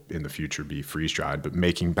said, they'll in the future be freeze dried, but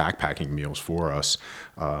making backpacking meals for us.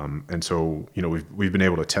 And so we've been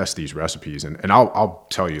able to test these recipes, and I'll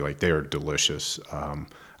tell you, like, they are delicious.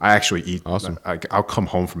 I actually eat. Awesome. I'll come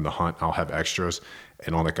home from the hunt, I'll have extras,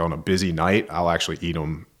 and on a busy night, I'll actually eat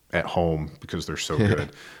them at home because they're so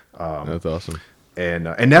good. That's awesome.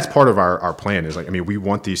 And that's part of our plan is, we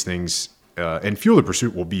want these things. And Fuel the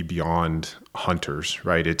Pursuit will be beyond hunters,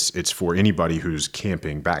 right? It's for anybody who's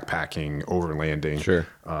camping, backpacking, overlanding. Sure.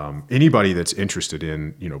 Anybody that's interested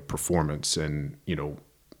in, performance. And,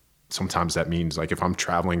 sometimes that means, like, if I'm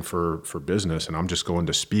traveling for business and I'm just going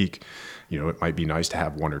to speak, it might be nice to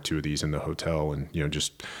have one or two of these in the hotel and,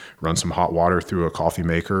 just run some hot water through a coffee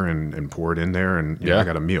maker and pour it in there. And I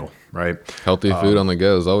got a meal, right? Healthy food on the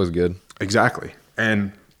go is always good. Exactly.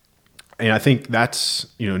 And I think that's,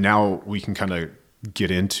 now we can kind of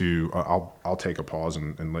get into, I'll take a pause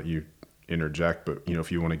and let you interject, but,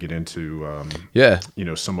 if you want to get into,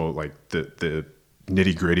 some of, like, the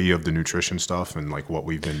nitty gritty of the nutrition stuff and, like, what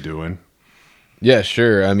we've been doing. Yeah,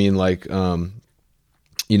 sure.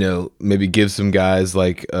 Maybe give some guys,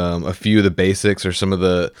 like, a few of the basics or some of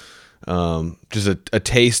the, just a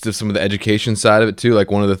taste of some of the education side of it too.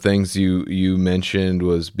 Like, one of the things you mentioned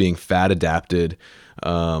was being fat adapted.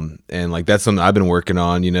 And, like, that's something I've been working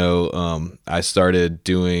on. I started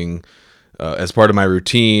doing, as part of my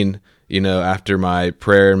routine, after my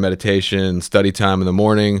prayer and meditation, study time in the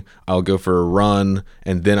morning, I'll go for a run,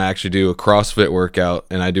 and then I actually do a CrossFit workout,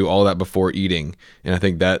 and I do all that before eating. And I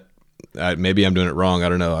think that maybe I'm doing it wrong. I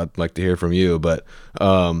don't know. I'd like to hear from you, but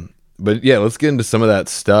yeah, let's get into some of that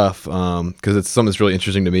stuff, because it's something that's really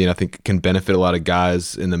interesting to me, and I think can benefit a lot of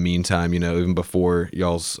guys in the meantime, even before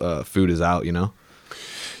y'all's food is out,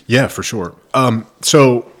 Yeah, for sure.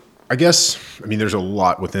 So I guess, there's a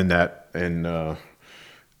lot within that, and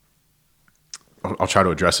I'll try to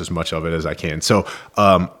address as much of it as I can. So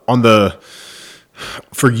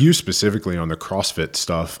for you specifically on the CrossFit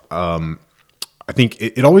stuff, I think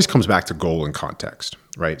it always comes back to goal and context,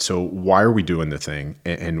 right? So why are we doing the thing,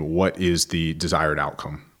 and what is the desired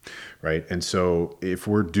outcome, right? And so if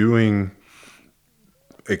we're doing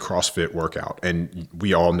a CrossFit workout, and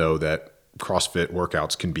we all know that CrossFit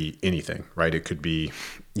workouts can be anything, right? It could be,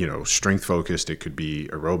 strength focused, it could be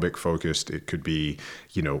aerobic focused, it could be,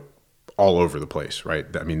 all over the place, right?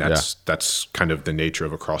 I mean, that's kind of the nature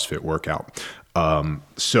of a CrossFit workout.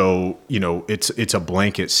 So, it's a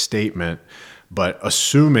blanket statement, but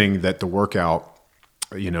assuming that the workout,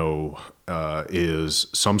 is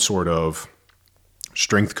some sort of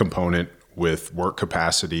strength component with work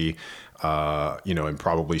capacity, and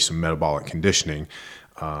probably some metabolic conditioning.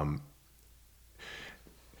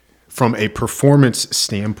 From a performance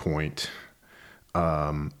standpoint,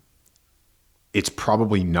 it's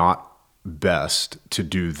probably not best to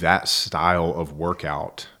do that style of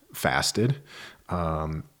workout fasted.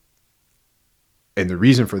 And the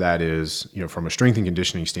reason for that is, from a strength and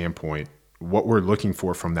conditioning standpoint, what we're looking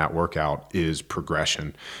for from that workout is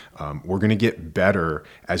progression. We're going to get better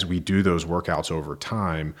as we do those workouts over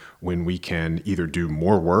time when we can either do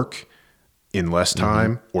more work in less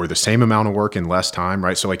time or the same amount of work in less time,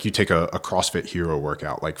 right? So like you take a CrossFit Hero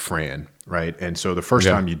workout like Fran, right? And so the first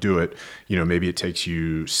time you do it, maybe it takes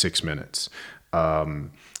you 6 minutes. As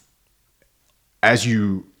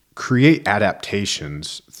you create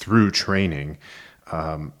adaptations through training,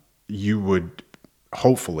 you would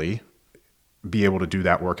hopefully be able to do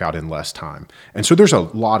that workout in less time. And so there's a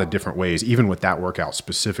lot of different ways, even with that workout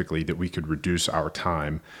specifically, that we could reduce our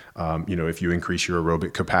time. If you increase your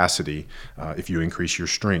aerobic capacity, if you increase your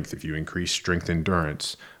strength, if you increase strength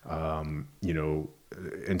endurance, and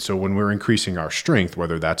so when we're increasing our strength,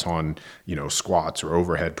 whether that's on, squats or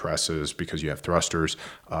overhead presses, because you have thrusters,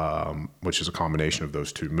 which is a combination of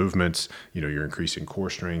those two movements, you're increasing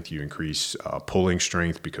core strength, you increase pulling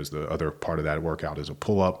strength because the other part of that workout is a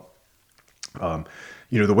pull-up.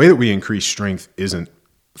 The way that we increase strength isn't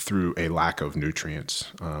through a lack of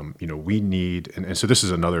nutrients. We need, and so this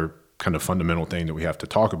is another kind of fundamental thing that we have to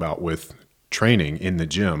talk about with training in the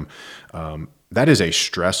gym. That is a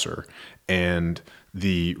stressor, and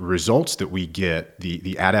the results that we get,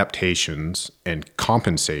 the adaptations and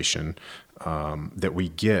compensation that we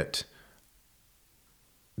get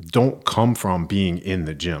don't come from being in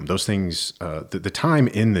the gym. Those things, the time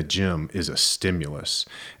in the gym is a stimulus,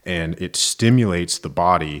 and it stimulates the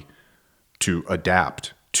body to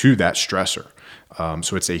adapt to that stressor.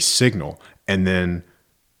 So it's a signal. And then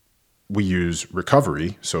we use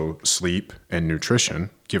recovery, so sleep and nutrition,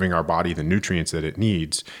 giving our body the nutrients that it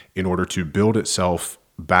needs in order to build itself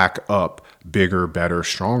back up bigger, better,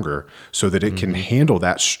 stronger, so that it can handle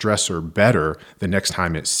that stressor better the next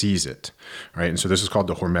time it sees it, right? And so this is called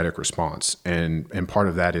the hormetic response. And part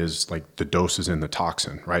of that is like the doses in the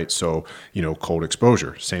toxin, right? So, cold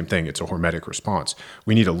exposure, same thing. It's a hormetic response.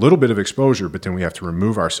 We need a little bit of exposure, but then we have to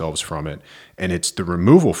remove ourselves from it. And it's the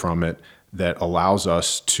removal from it that allows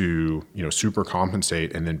us to, super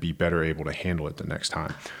compensate and then be better able to handle it the next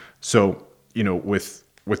time. So,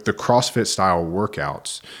 with the CrossFit style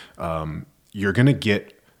workouts, you're going to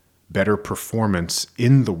get better performance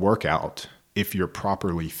in the workout if you're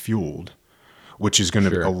properly fueled, which is going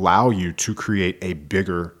to allow you to create a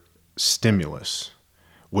bigger stimulus,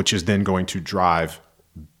 which is then going to drive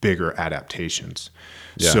bigger adaptations.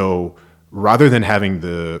 Yeah. So rather than having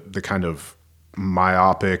the kind of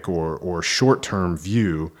myopic or short-term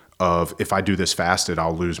view of, if I do this fasted,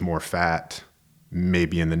 I'll lose more fat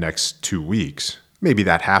maybe in the next 2 weeks. Maybe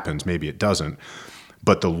that happens, maybe it doesn't.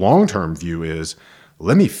 But the long-term view is,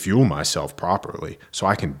 let me fuel myself properly so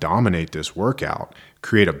I can dominate this workout,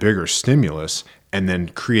 create a bigger stimulus, and then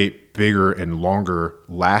create bigger and longer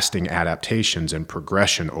lasting adaptations and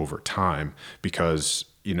progression over time. Because,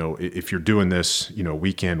 if you're doing this,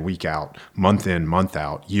 week in, week out, month in, month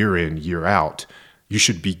out, year in, year out, you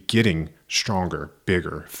should be getting stronger,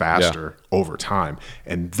 bigger, faster over time.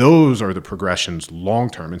 And those are the progressions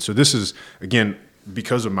long-term. And so this is, again,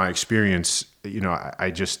 because of my experience,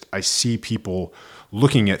 I see people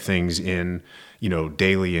looking at things in,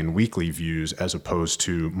 daily and weekly views as opposed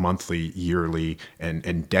to monthly, yearly,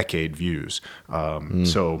 and decade views.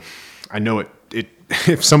 So I know it,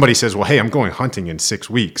 if somebody says, well, hey, I'm going hunting in 6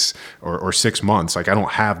 weeks or 6 months, like I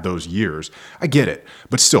don't have those years, I get it.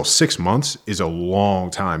 But still, 6 months is a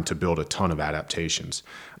long time to build a ton of adaptations.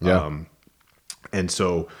 Yeah. And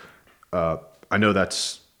so I know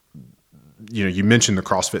that's, you mentioned the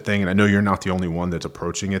CrossFit thing, and I know you're not the only one that's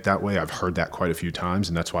approaching it that way. I've heard that quite a few times,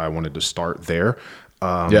 and that's why I wanted to start there.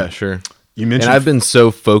 Yeah, sure. You mentioned, and I've been so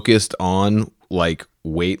focused on like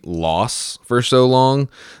weight loss for so long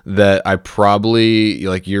that I probably,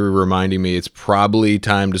 like you're reminding me, it's probably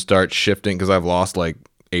time to start shifting, because I've lost like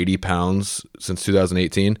 80 pounds since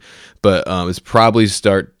 2018, but it's probably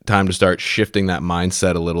time to start shifting that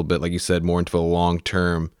mindset a little bit, like you said, more into a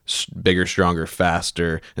long-term, bigger, stronger,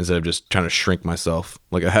 faster, instead of just trying to shrink myself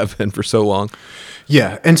like I have been for so long.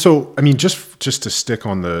 Yeah. And so, I mean, just to stick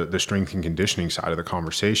on the strength and conditioning side of the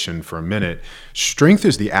conversation for a minute, strength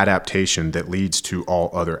is the adaptation that leads to all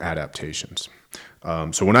other adaptations.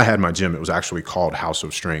 So when I had my gym, it was actually called House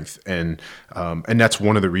of Strength. And that's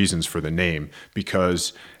one of the reasons for the name,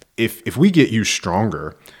 because if we get you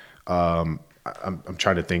stronger, I'm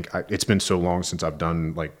trying to think, it's been so long since I've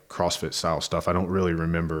done like CrossFit style stuff. I don't really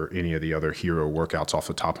remember any of the other hero workouts off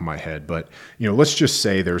the top of my head, but let's just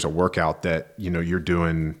say there's a workout that, you're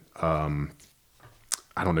doing, I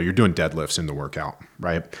don't know, you're doing deadlifts in the workout,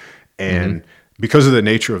 right? And because of the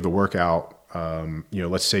nature of the workout,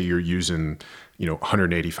 let's say you're using,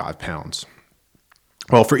 185 pounds.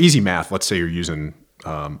 Well, for easy math, let's say you're using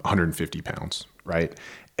 150 pounds, right?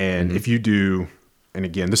 And if you do, and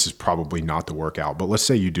again, this is probably not the workout, but let's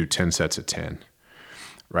say you do 10 sets of 10,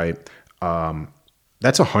 right?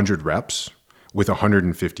 That's 100 reps with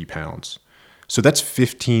 150 pounds. So that's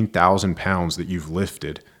 15,000 pounds that you've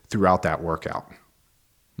lifted throughout that workout.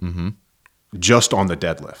 Just on the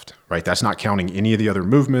deadlift, right? That's not counting any of the other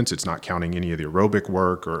movements. It's not counting any of the aerobic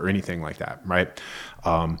work or anything like that, right?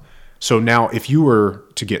 So now if you were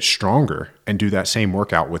to get stronger and do that same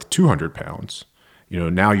workout with 200 pounds,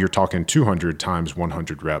 now you're talking 200 times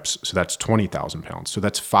 100 reps. So that's 20,000 pounds. So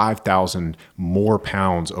that's 5,000 more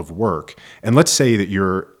pounds of work. And let's say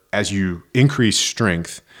that as you increase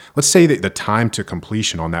strength, let's say that the time to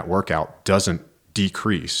completion on that workout doesn't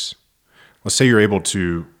decrease. Let's say you're able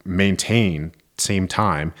to maintain same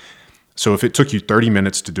time. So if it took you 30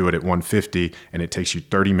 minutes to do it at 150 and it takes you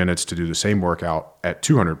 30 minutes to do the same workout at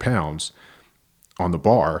 200 pounds on the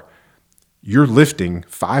bar, you're lifting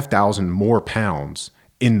 5,000 more pounds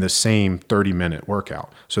in the same 30-minute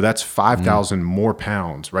workout. So that's 5,000 more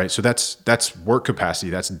pounds, right? So that's work capacity,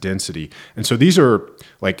 that's density. And so these are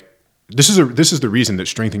like, this is the reason that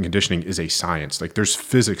strength and conditioning is a science. Like there's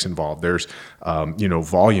physics involved, there's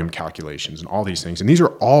volume calculations and all these things. And these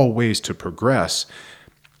are all ways to progress.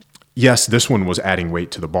 Yes, this one was adding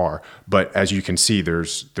weight to the bar, but as you can see,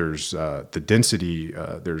 there's the density,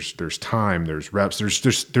 there's time, there's reps,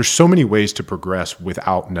 there's so many ways to progress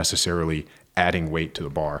without necessarily adding weight to the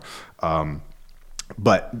bar.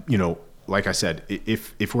 But like I said,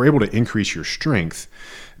 if we're able to increase your strength,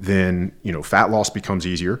 then fat loss becomes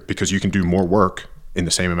easier because you can do more work in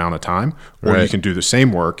the same amount of time, or you can do the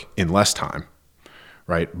same work in less time,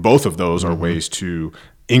 right? Both of those are ways to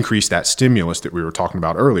increase that stimulus that we were talking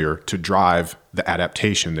about earlier to drive the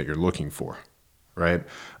adaptation that you're looking for, right?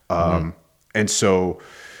 And so,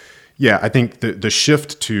 yeah, I think the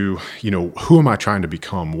shift to, who am I trying to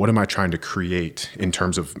become? What am I trying to create in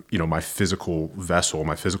terms of, my physical vessel,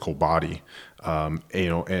 my physical body? And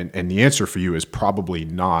the answer for you is probably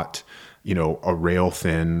not, a rail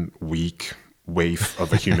thin, weak waif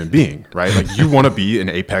of a human being, right? Like you want to be an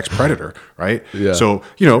apex predator, right? Yeah. So,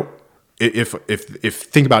 if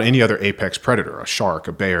think about any other apex predator, a shark,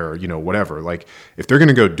 a bear, whatever, like if they're going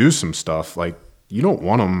to go do some stuff, like you don't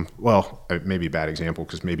want them, well, maybe a bad example,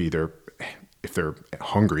 because maybe if they're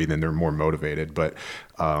hungry, then they're more motivated, but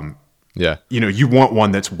you want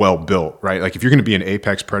one that's well built, right? Like if you're going to be an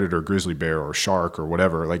apex predator, grizzly bear or shark or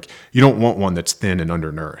whatever, like you don't want one that's thin and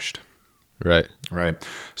undernourished. Right.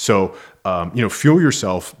 So, fuel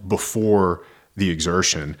yourself before the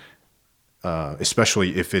exertion,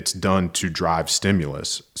 especially if it's done to drive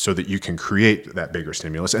stimulus, so that you can create that bigger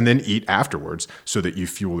stimulus, and then eat afterwards so that you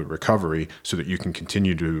fuel the recovery, so that you can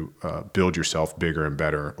continue to build yourself bigger and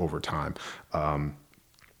better over time.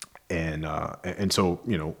 And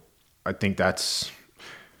so, I think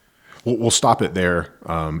we'll stop it there,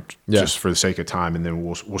 just for the sake of time, and then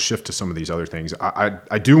we'll shift to some of these other things.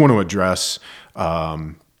 I do want to address,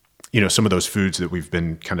 some of those foods that we've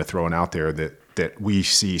been kind of throwing out there that we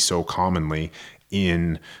see so commonly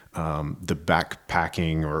in the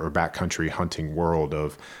backpacking or backcountry hunting world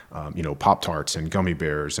of, Pop-Tarts and gummy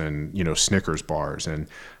bears and, Snickers bars. And,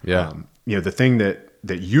 the thing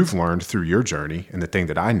that you've learned through your journey, and the thing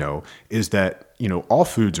that I know, is that, all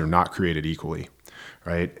foods are not created equally,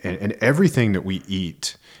 right? And everything that we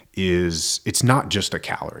eat it's not just a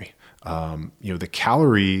calorie. The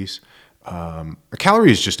calories, a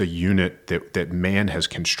calorie is just a unit that man has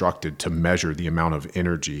constructed to measure the amount of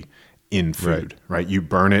energy in food, right? You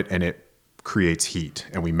burn it and it creates heat,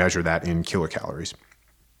 and we measure that in kilocalories.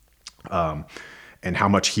 and how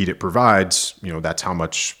much heat it provides, that's how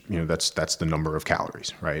much, that's the number of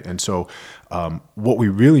calories, right? And so what we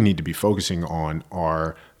really need to be focusing on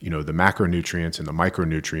are, the macronutrients and the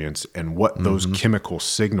micronutrients, and what those chemical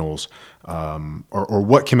signals, or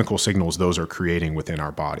what chemical signals those are creating within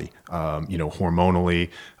our body, hormonally,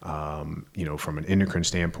 from an endocrine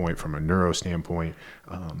standpoint, from a neuro standpoint.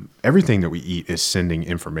 Everything that we eat is sending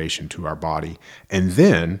information to our body. And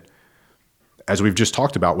then, as we've just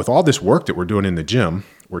talked about, with all this work that we're doing in the gym,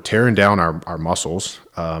 we're tearing down our muscles.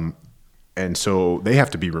 And so they have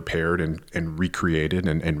to be repaired and recreated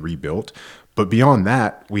and rebuilt. But beyond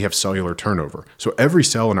that, we have cellular turnover. So every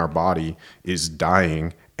cell in our body is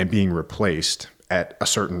dying and being replaced at a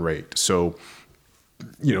certain rate. So,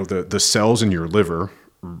 the cells in your liver,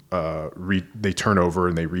 they turn over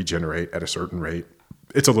and they regenerate at a certain rate.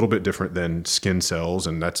 It's a little bit different than skin cells,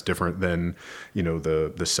 and that's different than,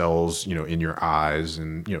 the cells, in your eyes,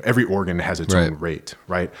 and, every organ has its own rate,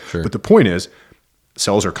 right? Sure. But the point is,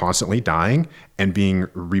 cells are constantly dying and being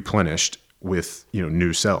replenished with,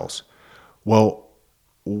 new cells. Well,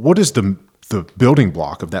 what is the building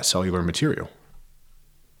block of that cellular material?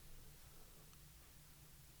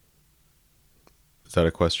 Is that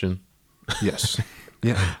a question? Yes.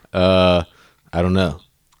 Yeah. I don't know.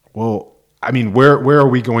 Well, I mean, where are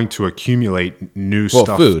we going to accumulate new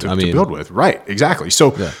stuff food, to build with? Right. Exactly.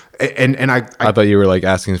 So, yeah. and I thought you were like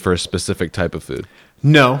asking for a specific type of food.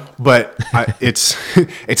 No, but it's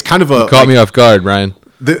kind of a, you caught me off guard, Ryan.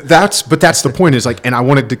 That's the point, is like, and I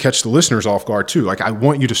wanted to catch the listeners off guard too. Like, I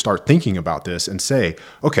want you to start thinking about this and say,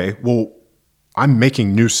 okay, well, I'm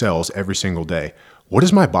making new cells every single day. What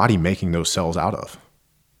is my body making those cells out of?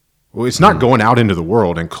 Well, it's not going out into the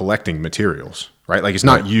world and collecting materials, right? Like, it's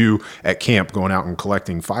not you at camp going out and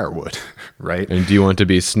collecting firewood, right? And do you want to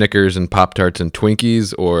be Snickers and Pop-Tarts and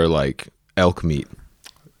Twinkies, or like elk meat?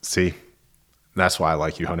 See, that's why I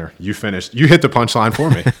like you, Hunter. You hit the punchline for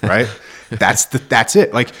me, right? That's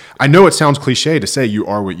it. Like, I know it sounds cliche to say you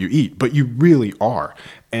are what you eat, but you really are.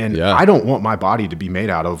 And I don't want my body to be made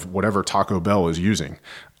out of whatever Taco Bell is using.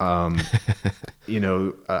 I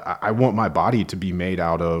want my body to be made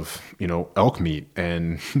out of, elk meat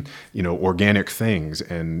and, organic things,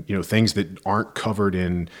 and, things that aren't covered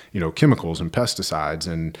in, chemicals and pesticides,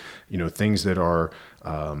 and, things that are,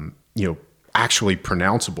 actually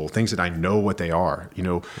pronounceable, things that I know what they are,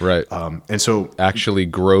 Right. And so actually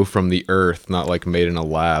grow from the earth, not like made in a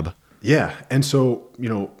lab. Yeah. And so,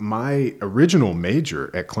 my original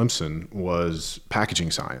major at Clemson was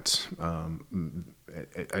packaging science.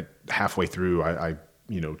 Halfway through, I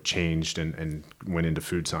changed and went into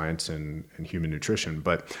food science and human nutrition.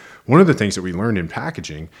 But one of the things that we learned in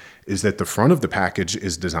packaging is that the front of the package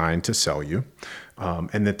is designed to sell you,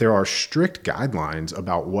 and that there are strict guidelines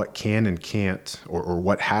about what can and can't, or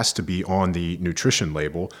what has to be on the nutrition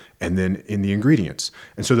label and then in the ingredients.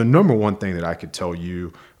 And so the number one thing that I could tell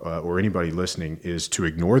you or anybody listening is to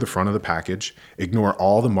ignore the front of the package, ignore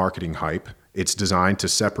all the marketing hype. It's designed to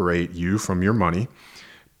separate you from your money.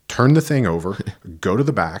 Turn the thing over, go to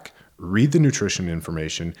the back, read the nutrition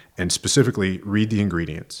information, and specifically read the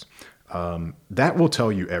ingredients. That will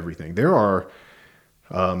tell you everything. There are,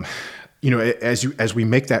 as we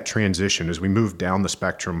make that transition, as we move down the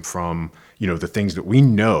spectrum from, the things that we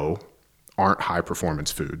know aren't high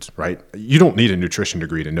performance foods, right? You don't need a nutrition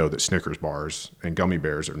degree to know that Snickers bars and gummy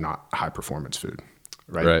bears are not high performance food,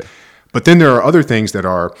 right? Right. But then there are other things that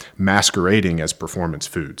are masquerading as performance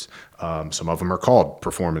foods. Some of them are called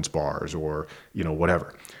performance bars, or,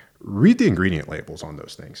 whatever. Read the ingredient labels on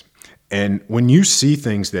those things. And when you see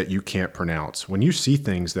things that you can't pronounce, when you see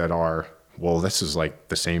things that are, well, this is like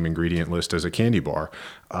the same ingredient list as a candy bar,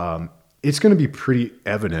 it's going to be pretty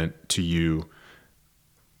evident to you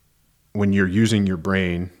when you're using your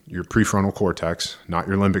brain, your prefrontal cortex, not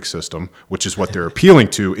your limbic system, which is what they're appealing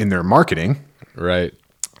to in their marketing. Right.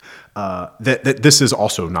 That this is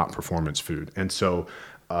also not performance food. And so,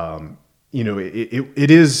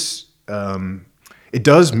 it is, it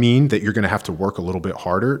does mean that you're going to have to work a little bit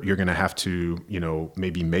harder. You're going to have to,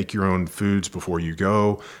 maybe make your own foods before you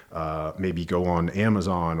go, maybe go on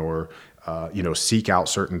Amazon, or, seek out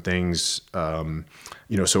certain things.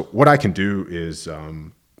 So what I can do is,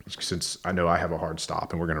 since I know I have a hard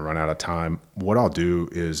stop and we're going to run out of time, what I'll do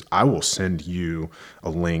is I will send you a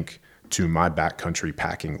link to my backcountry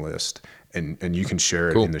packing list, and you can share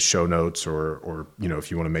it in the show notes, or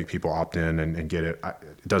if you want to make people opt in and get it,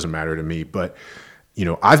 it doesn't matter to me. But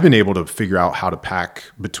I've been able to figure out how to pack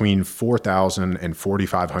between 4,000 and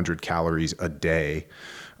 4,500 calories a day,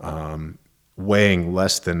 weighing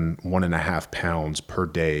less than 1.5 pounds per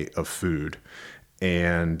day of food.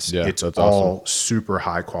 and Yeah, it's that's all awesome. super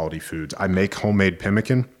high quality foods. I make homemade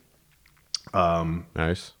pemmican,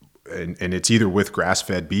 Nice. and it's either with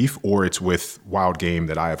grass-fed beef or it's with wild game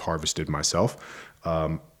that I have harvested myself.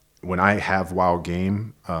 When I have wild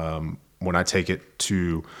game, when I take it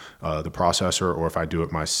to the processor, or if I do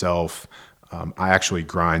it myself, I actually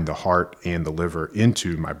grind the heart and the liver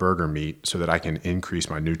into my burger meat so that I can increase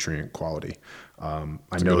my nutrient quality. I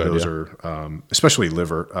know good those idea. are, especially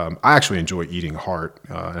liver. I actually enjoy eating heart,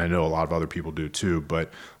 and I know a lot of other people do too,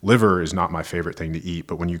 but liver is not my favorite thing to eat.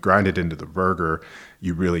 But when you grind it into the burger,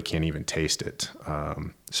 you really can't even taste it.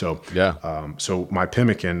 So my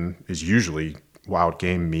pemmican is usually wild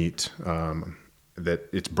game meat. That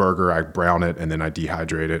it's burger, I brown it and then I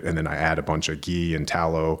dehydrate it, and then I add a bunch of ghee and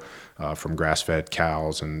tallow from grass-fed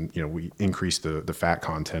cows, and we increase the fat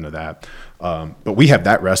content of that. But we have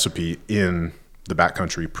that recipe in the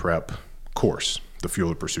backcountry prep course, the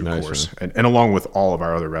Fuel of Pursuit course, and along with all of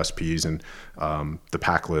our other recipes, and the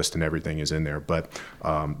pack list and everything is in there. But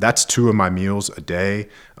that's 2 of my meals a day.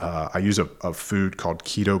 I use a food called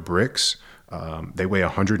Keto Bricks. They weigh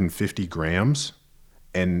 150 grams.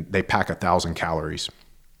 And they pack 1,000 calories.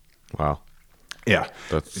 Wow. Yeah,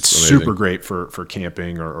 That's it's amazing. super great for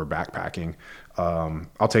camping or backpacking.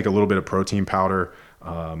 I'll take a little bit of protein powder.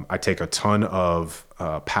 I take a ton of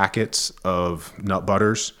packets of nut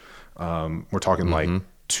butters. We're talking like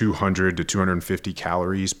 200 to 250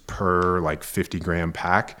 calories per like 50-gram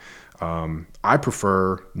pack. I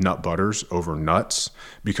prefer nut butters over nuts,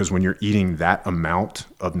 because when you're eating that amount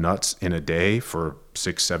of nuts in a day for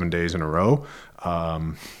 6-7 days in a row,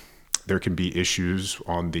 there can be issues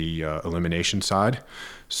on the elimination side.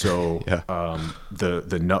 So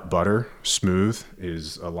the nut butter smooth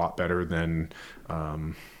is a lot better than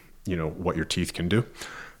what your teeth can do.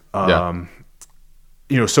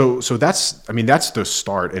 So that's the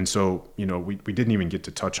start. And so, we didn't even get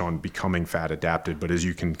to touch on becoming fat adapted, but as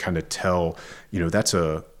you can kind of tell, that's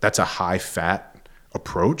a high fat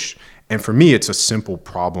approach. And for me, it's a simple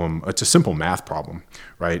problem. It's a simple math problem,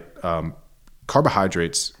 right?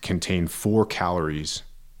 Carbohydrates contain 4 calories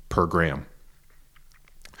per gram.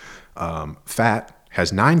 Fat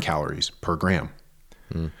has 9 calories per gram.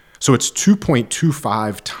 So it's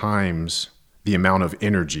 2.25 times the amount of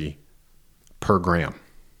energy per gram.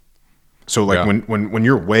 So when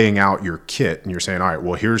you're weighing out your kit and you're saying, all right,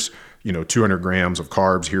 well, here's 200 grams of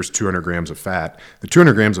carbs, here's 200 grams of fat. The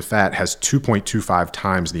 200 grams of fat has 2.25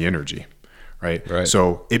 times the energy, right?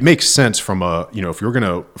 So it makes sense from if we're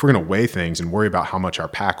gonna weigh things and worry about how much our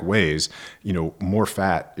pack weighs, more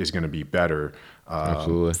fat is going to be better.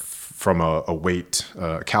 Absolutely. From a weight,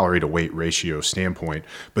 calorie to weight ratio standpoint.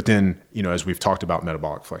 But then, as we've talked about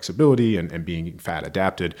metabolic flexibility and being fat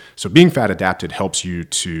adapted. So being fat adapted helps you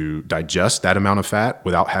to digest that amount of fat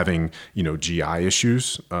without having, GI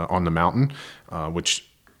issues on the mountain, which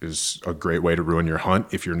is a great way to ruin your hunt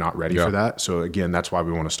if you're not ready for that. So again, that's why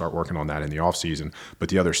we want to start working on that in the off season. But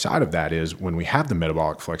the other side of that is when we have the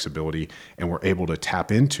metabolic flexibility and we're able to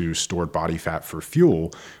tap into stored body fat for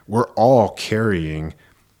fuel, we're all carrying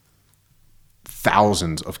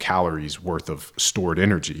thousands of calories worth of stored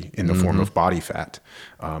energy in the form of body fat.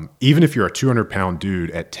 Even if you're a 200-pound dude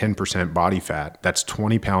at 10% body fat, that's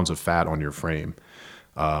 20 pounds of fat on your frame.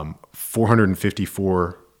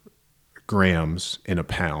 454 grams in a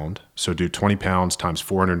pound. So do 20 pounds times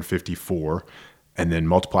 454, and then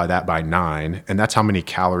multiply that by 9. And that's how many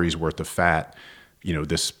calories worth of fat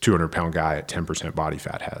this 200-pound guy at 10% body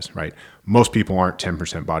fat has, right? Most people aren't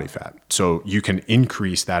 10% body fat. So you can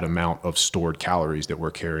increase that amount of stored calories that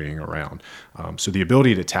we're carrying around. So the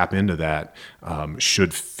ability to tap into that,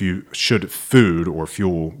 should food or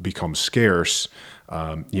fuel become scarce,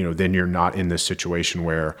 then you're not in this situation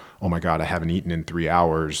where, oh my God, I haven't eaten in 3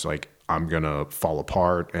 hours. Like, I'm going to fall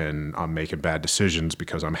apart and I'm making bad decisions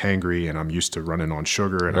because I'm hangry and I'm used to running on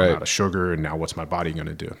sugar and I'm out of sugar. And now what's my body going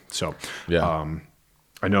to do? So,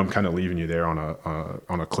 I know I'm kind of leaving you there on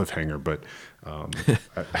a cliffhanger, but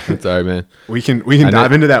That's all right, man. We can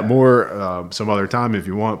dive into that more some other time if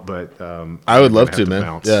you want. But I would love to, man.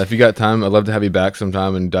 bounce. Yeah, if you got time, I'd love to have you back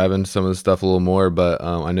sometime and dive into some of the stuff a little more. But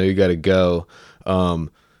I know you got to go.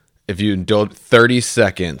 If you indulge 30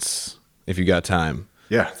 seconds, if you got time,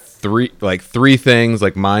 three things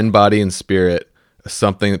like mind, body, and spirit,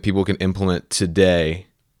 something that people can implement today.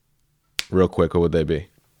 Real quick, what would they be?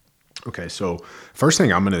 Okay, so first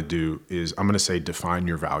thing I'm going to do is I'm going to say define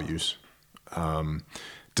your values.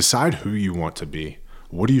 Decide who you want to be.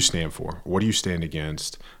 What do you stand for? What do you stand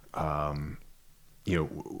against? When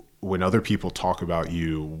other people talk about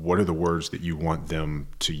you, what are the words that you want them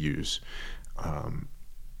to use?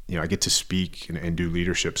 I get to speak and do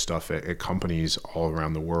leadership stuff at companies all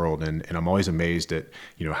around the world. And I'm always amazed at,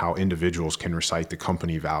 how individuals can recite the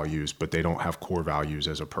company values, but they don't have core values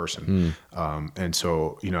as a person. And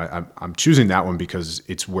so, I'm choosing that one because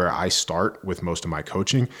it's where I start with most of my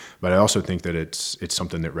coaching, but I also think that it's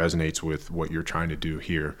something that resonates with what you're trying to do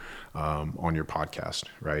here on your podcast.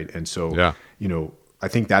 Right. And so, I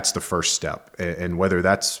think that's the first step. And whether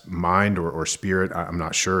that's mind or spirit, I'm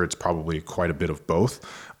not sure. It's probably quite a bit of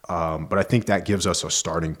both. But I think that gives us a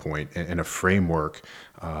starting point and a framework,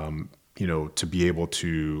 to be able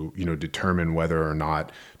to, determine whether or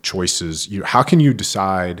not choices, how can you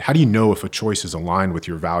decide, how do you know if a choice is aligned with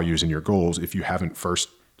your values and your goals if you haven't first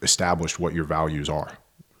established what your values are?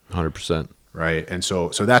 100%. Right. And so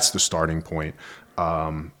that's the starting point.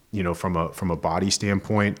 From a body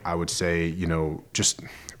standpoint, I would say, just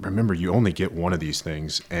remember you only get one of these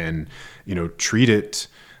things, and, treat it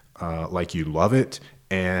like you love it,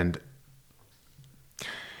 and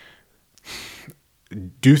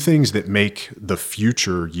do things that make the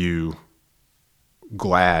future you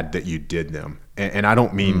glad that you did them. And I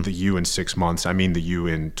don't mean the you in 6 months. I mean the you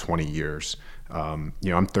in 20 years. I'm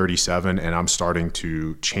 37 and I'm starting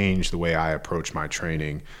to change the way I approach my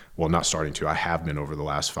training. Well, not starting to, I have been over the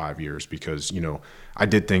last 5 years because, I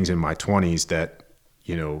did things in my 20s that,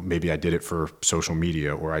 maybe I did it for social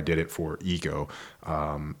media or I did it for ego.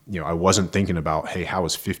 I wasn't thinking about, hey, how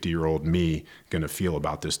is 50-year-old me going to feel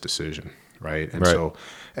about this decision? Right. And so,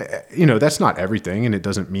 that's not everything. And it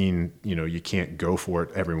doesn't mean, you can't go for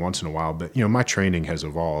it every once in a while. But, my training has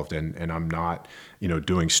evolved and I'm not,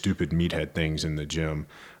 doing stupid meathead things in the gym,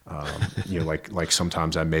 like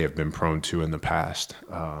sometimes I may have been prone to in the past.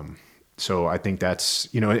 So I think that's,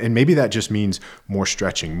 and maybe that just means more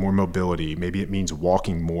stretching, more mobility. Maybe it means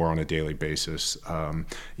walking more on a daily basis,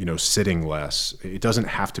 sitting less. It doesn't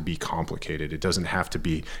have to be complicated. It doesn't have to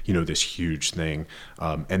be, this huge thing.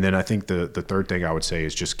 And then I think the third thing I would say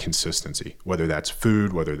is just consistency, whether that's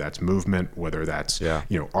food, whether that's movement, whether that's,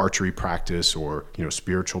 archery practice or,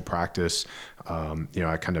 spiritual practice.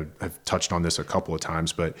 I kind of have touched on this a couple of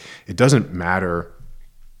times, but it doesn't matter.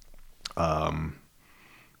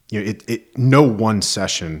 No one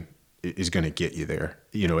session is going to get you there.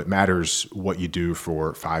 It matters what you do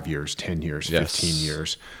for 5 years, 10 years, 15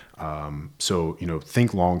 years. So,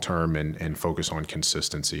 think long-term and focus on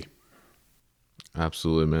consistency.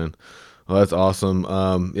 Absolutely, man. Well, that's awesome.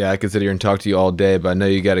 I could sit here and talk to you all day, but I know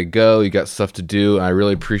you got to go. You got stuff to do. I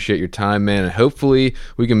really appreciate your time, man. And hopefully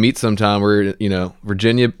we can meet sometime. We're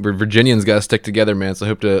Virginians got to stick together, man. So I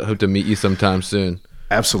hope to meet you sometime soon.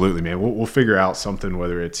 Absolutely, man. We'll figure out something,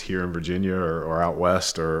 whether it's here in Virginia or out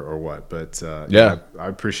west or what. But I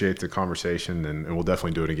appreciate the conversation, and we'll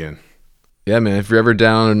definitely do it again. Yeah, man. If you're ever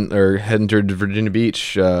down or heading to Virginia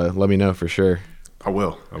Beach, let me know for sure. I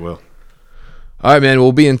will. All right, man.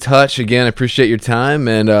 We'll be in touch again. I appreciate your time,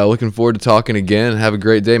 and looking forward to talking again. Have a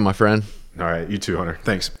great day, my friend. All right. You too, Hunter.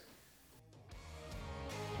 Thanks.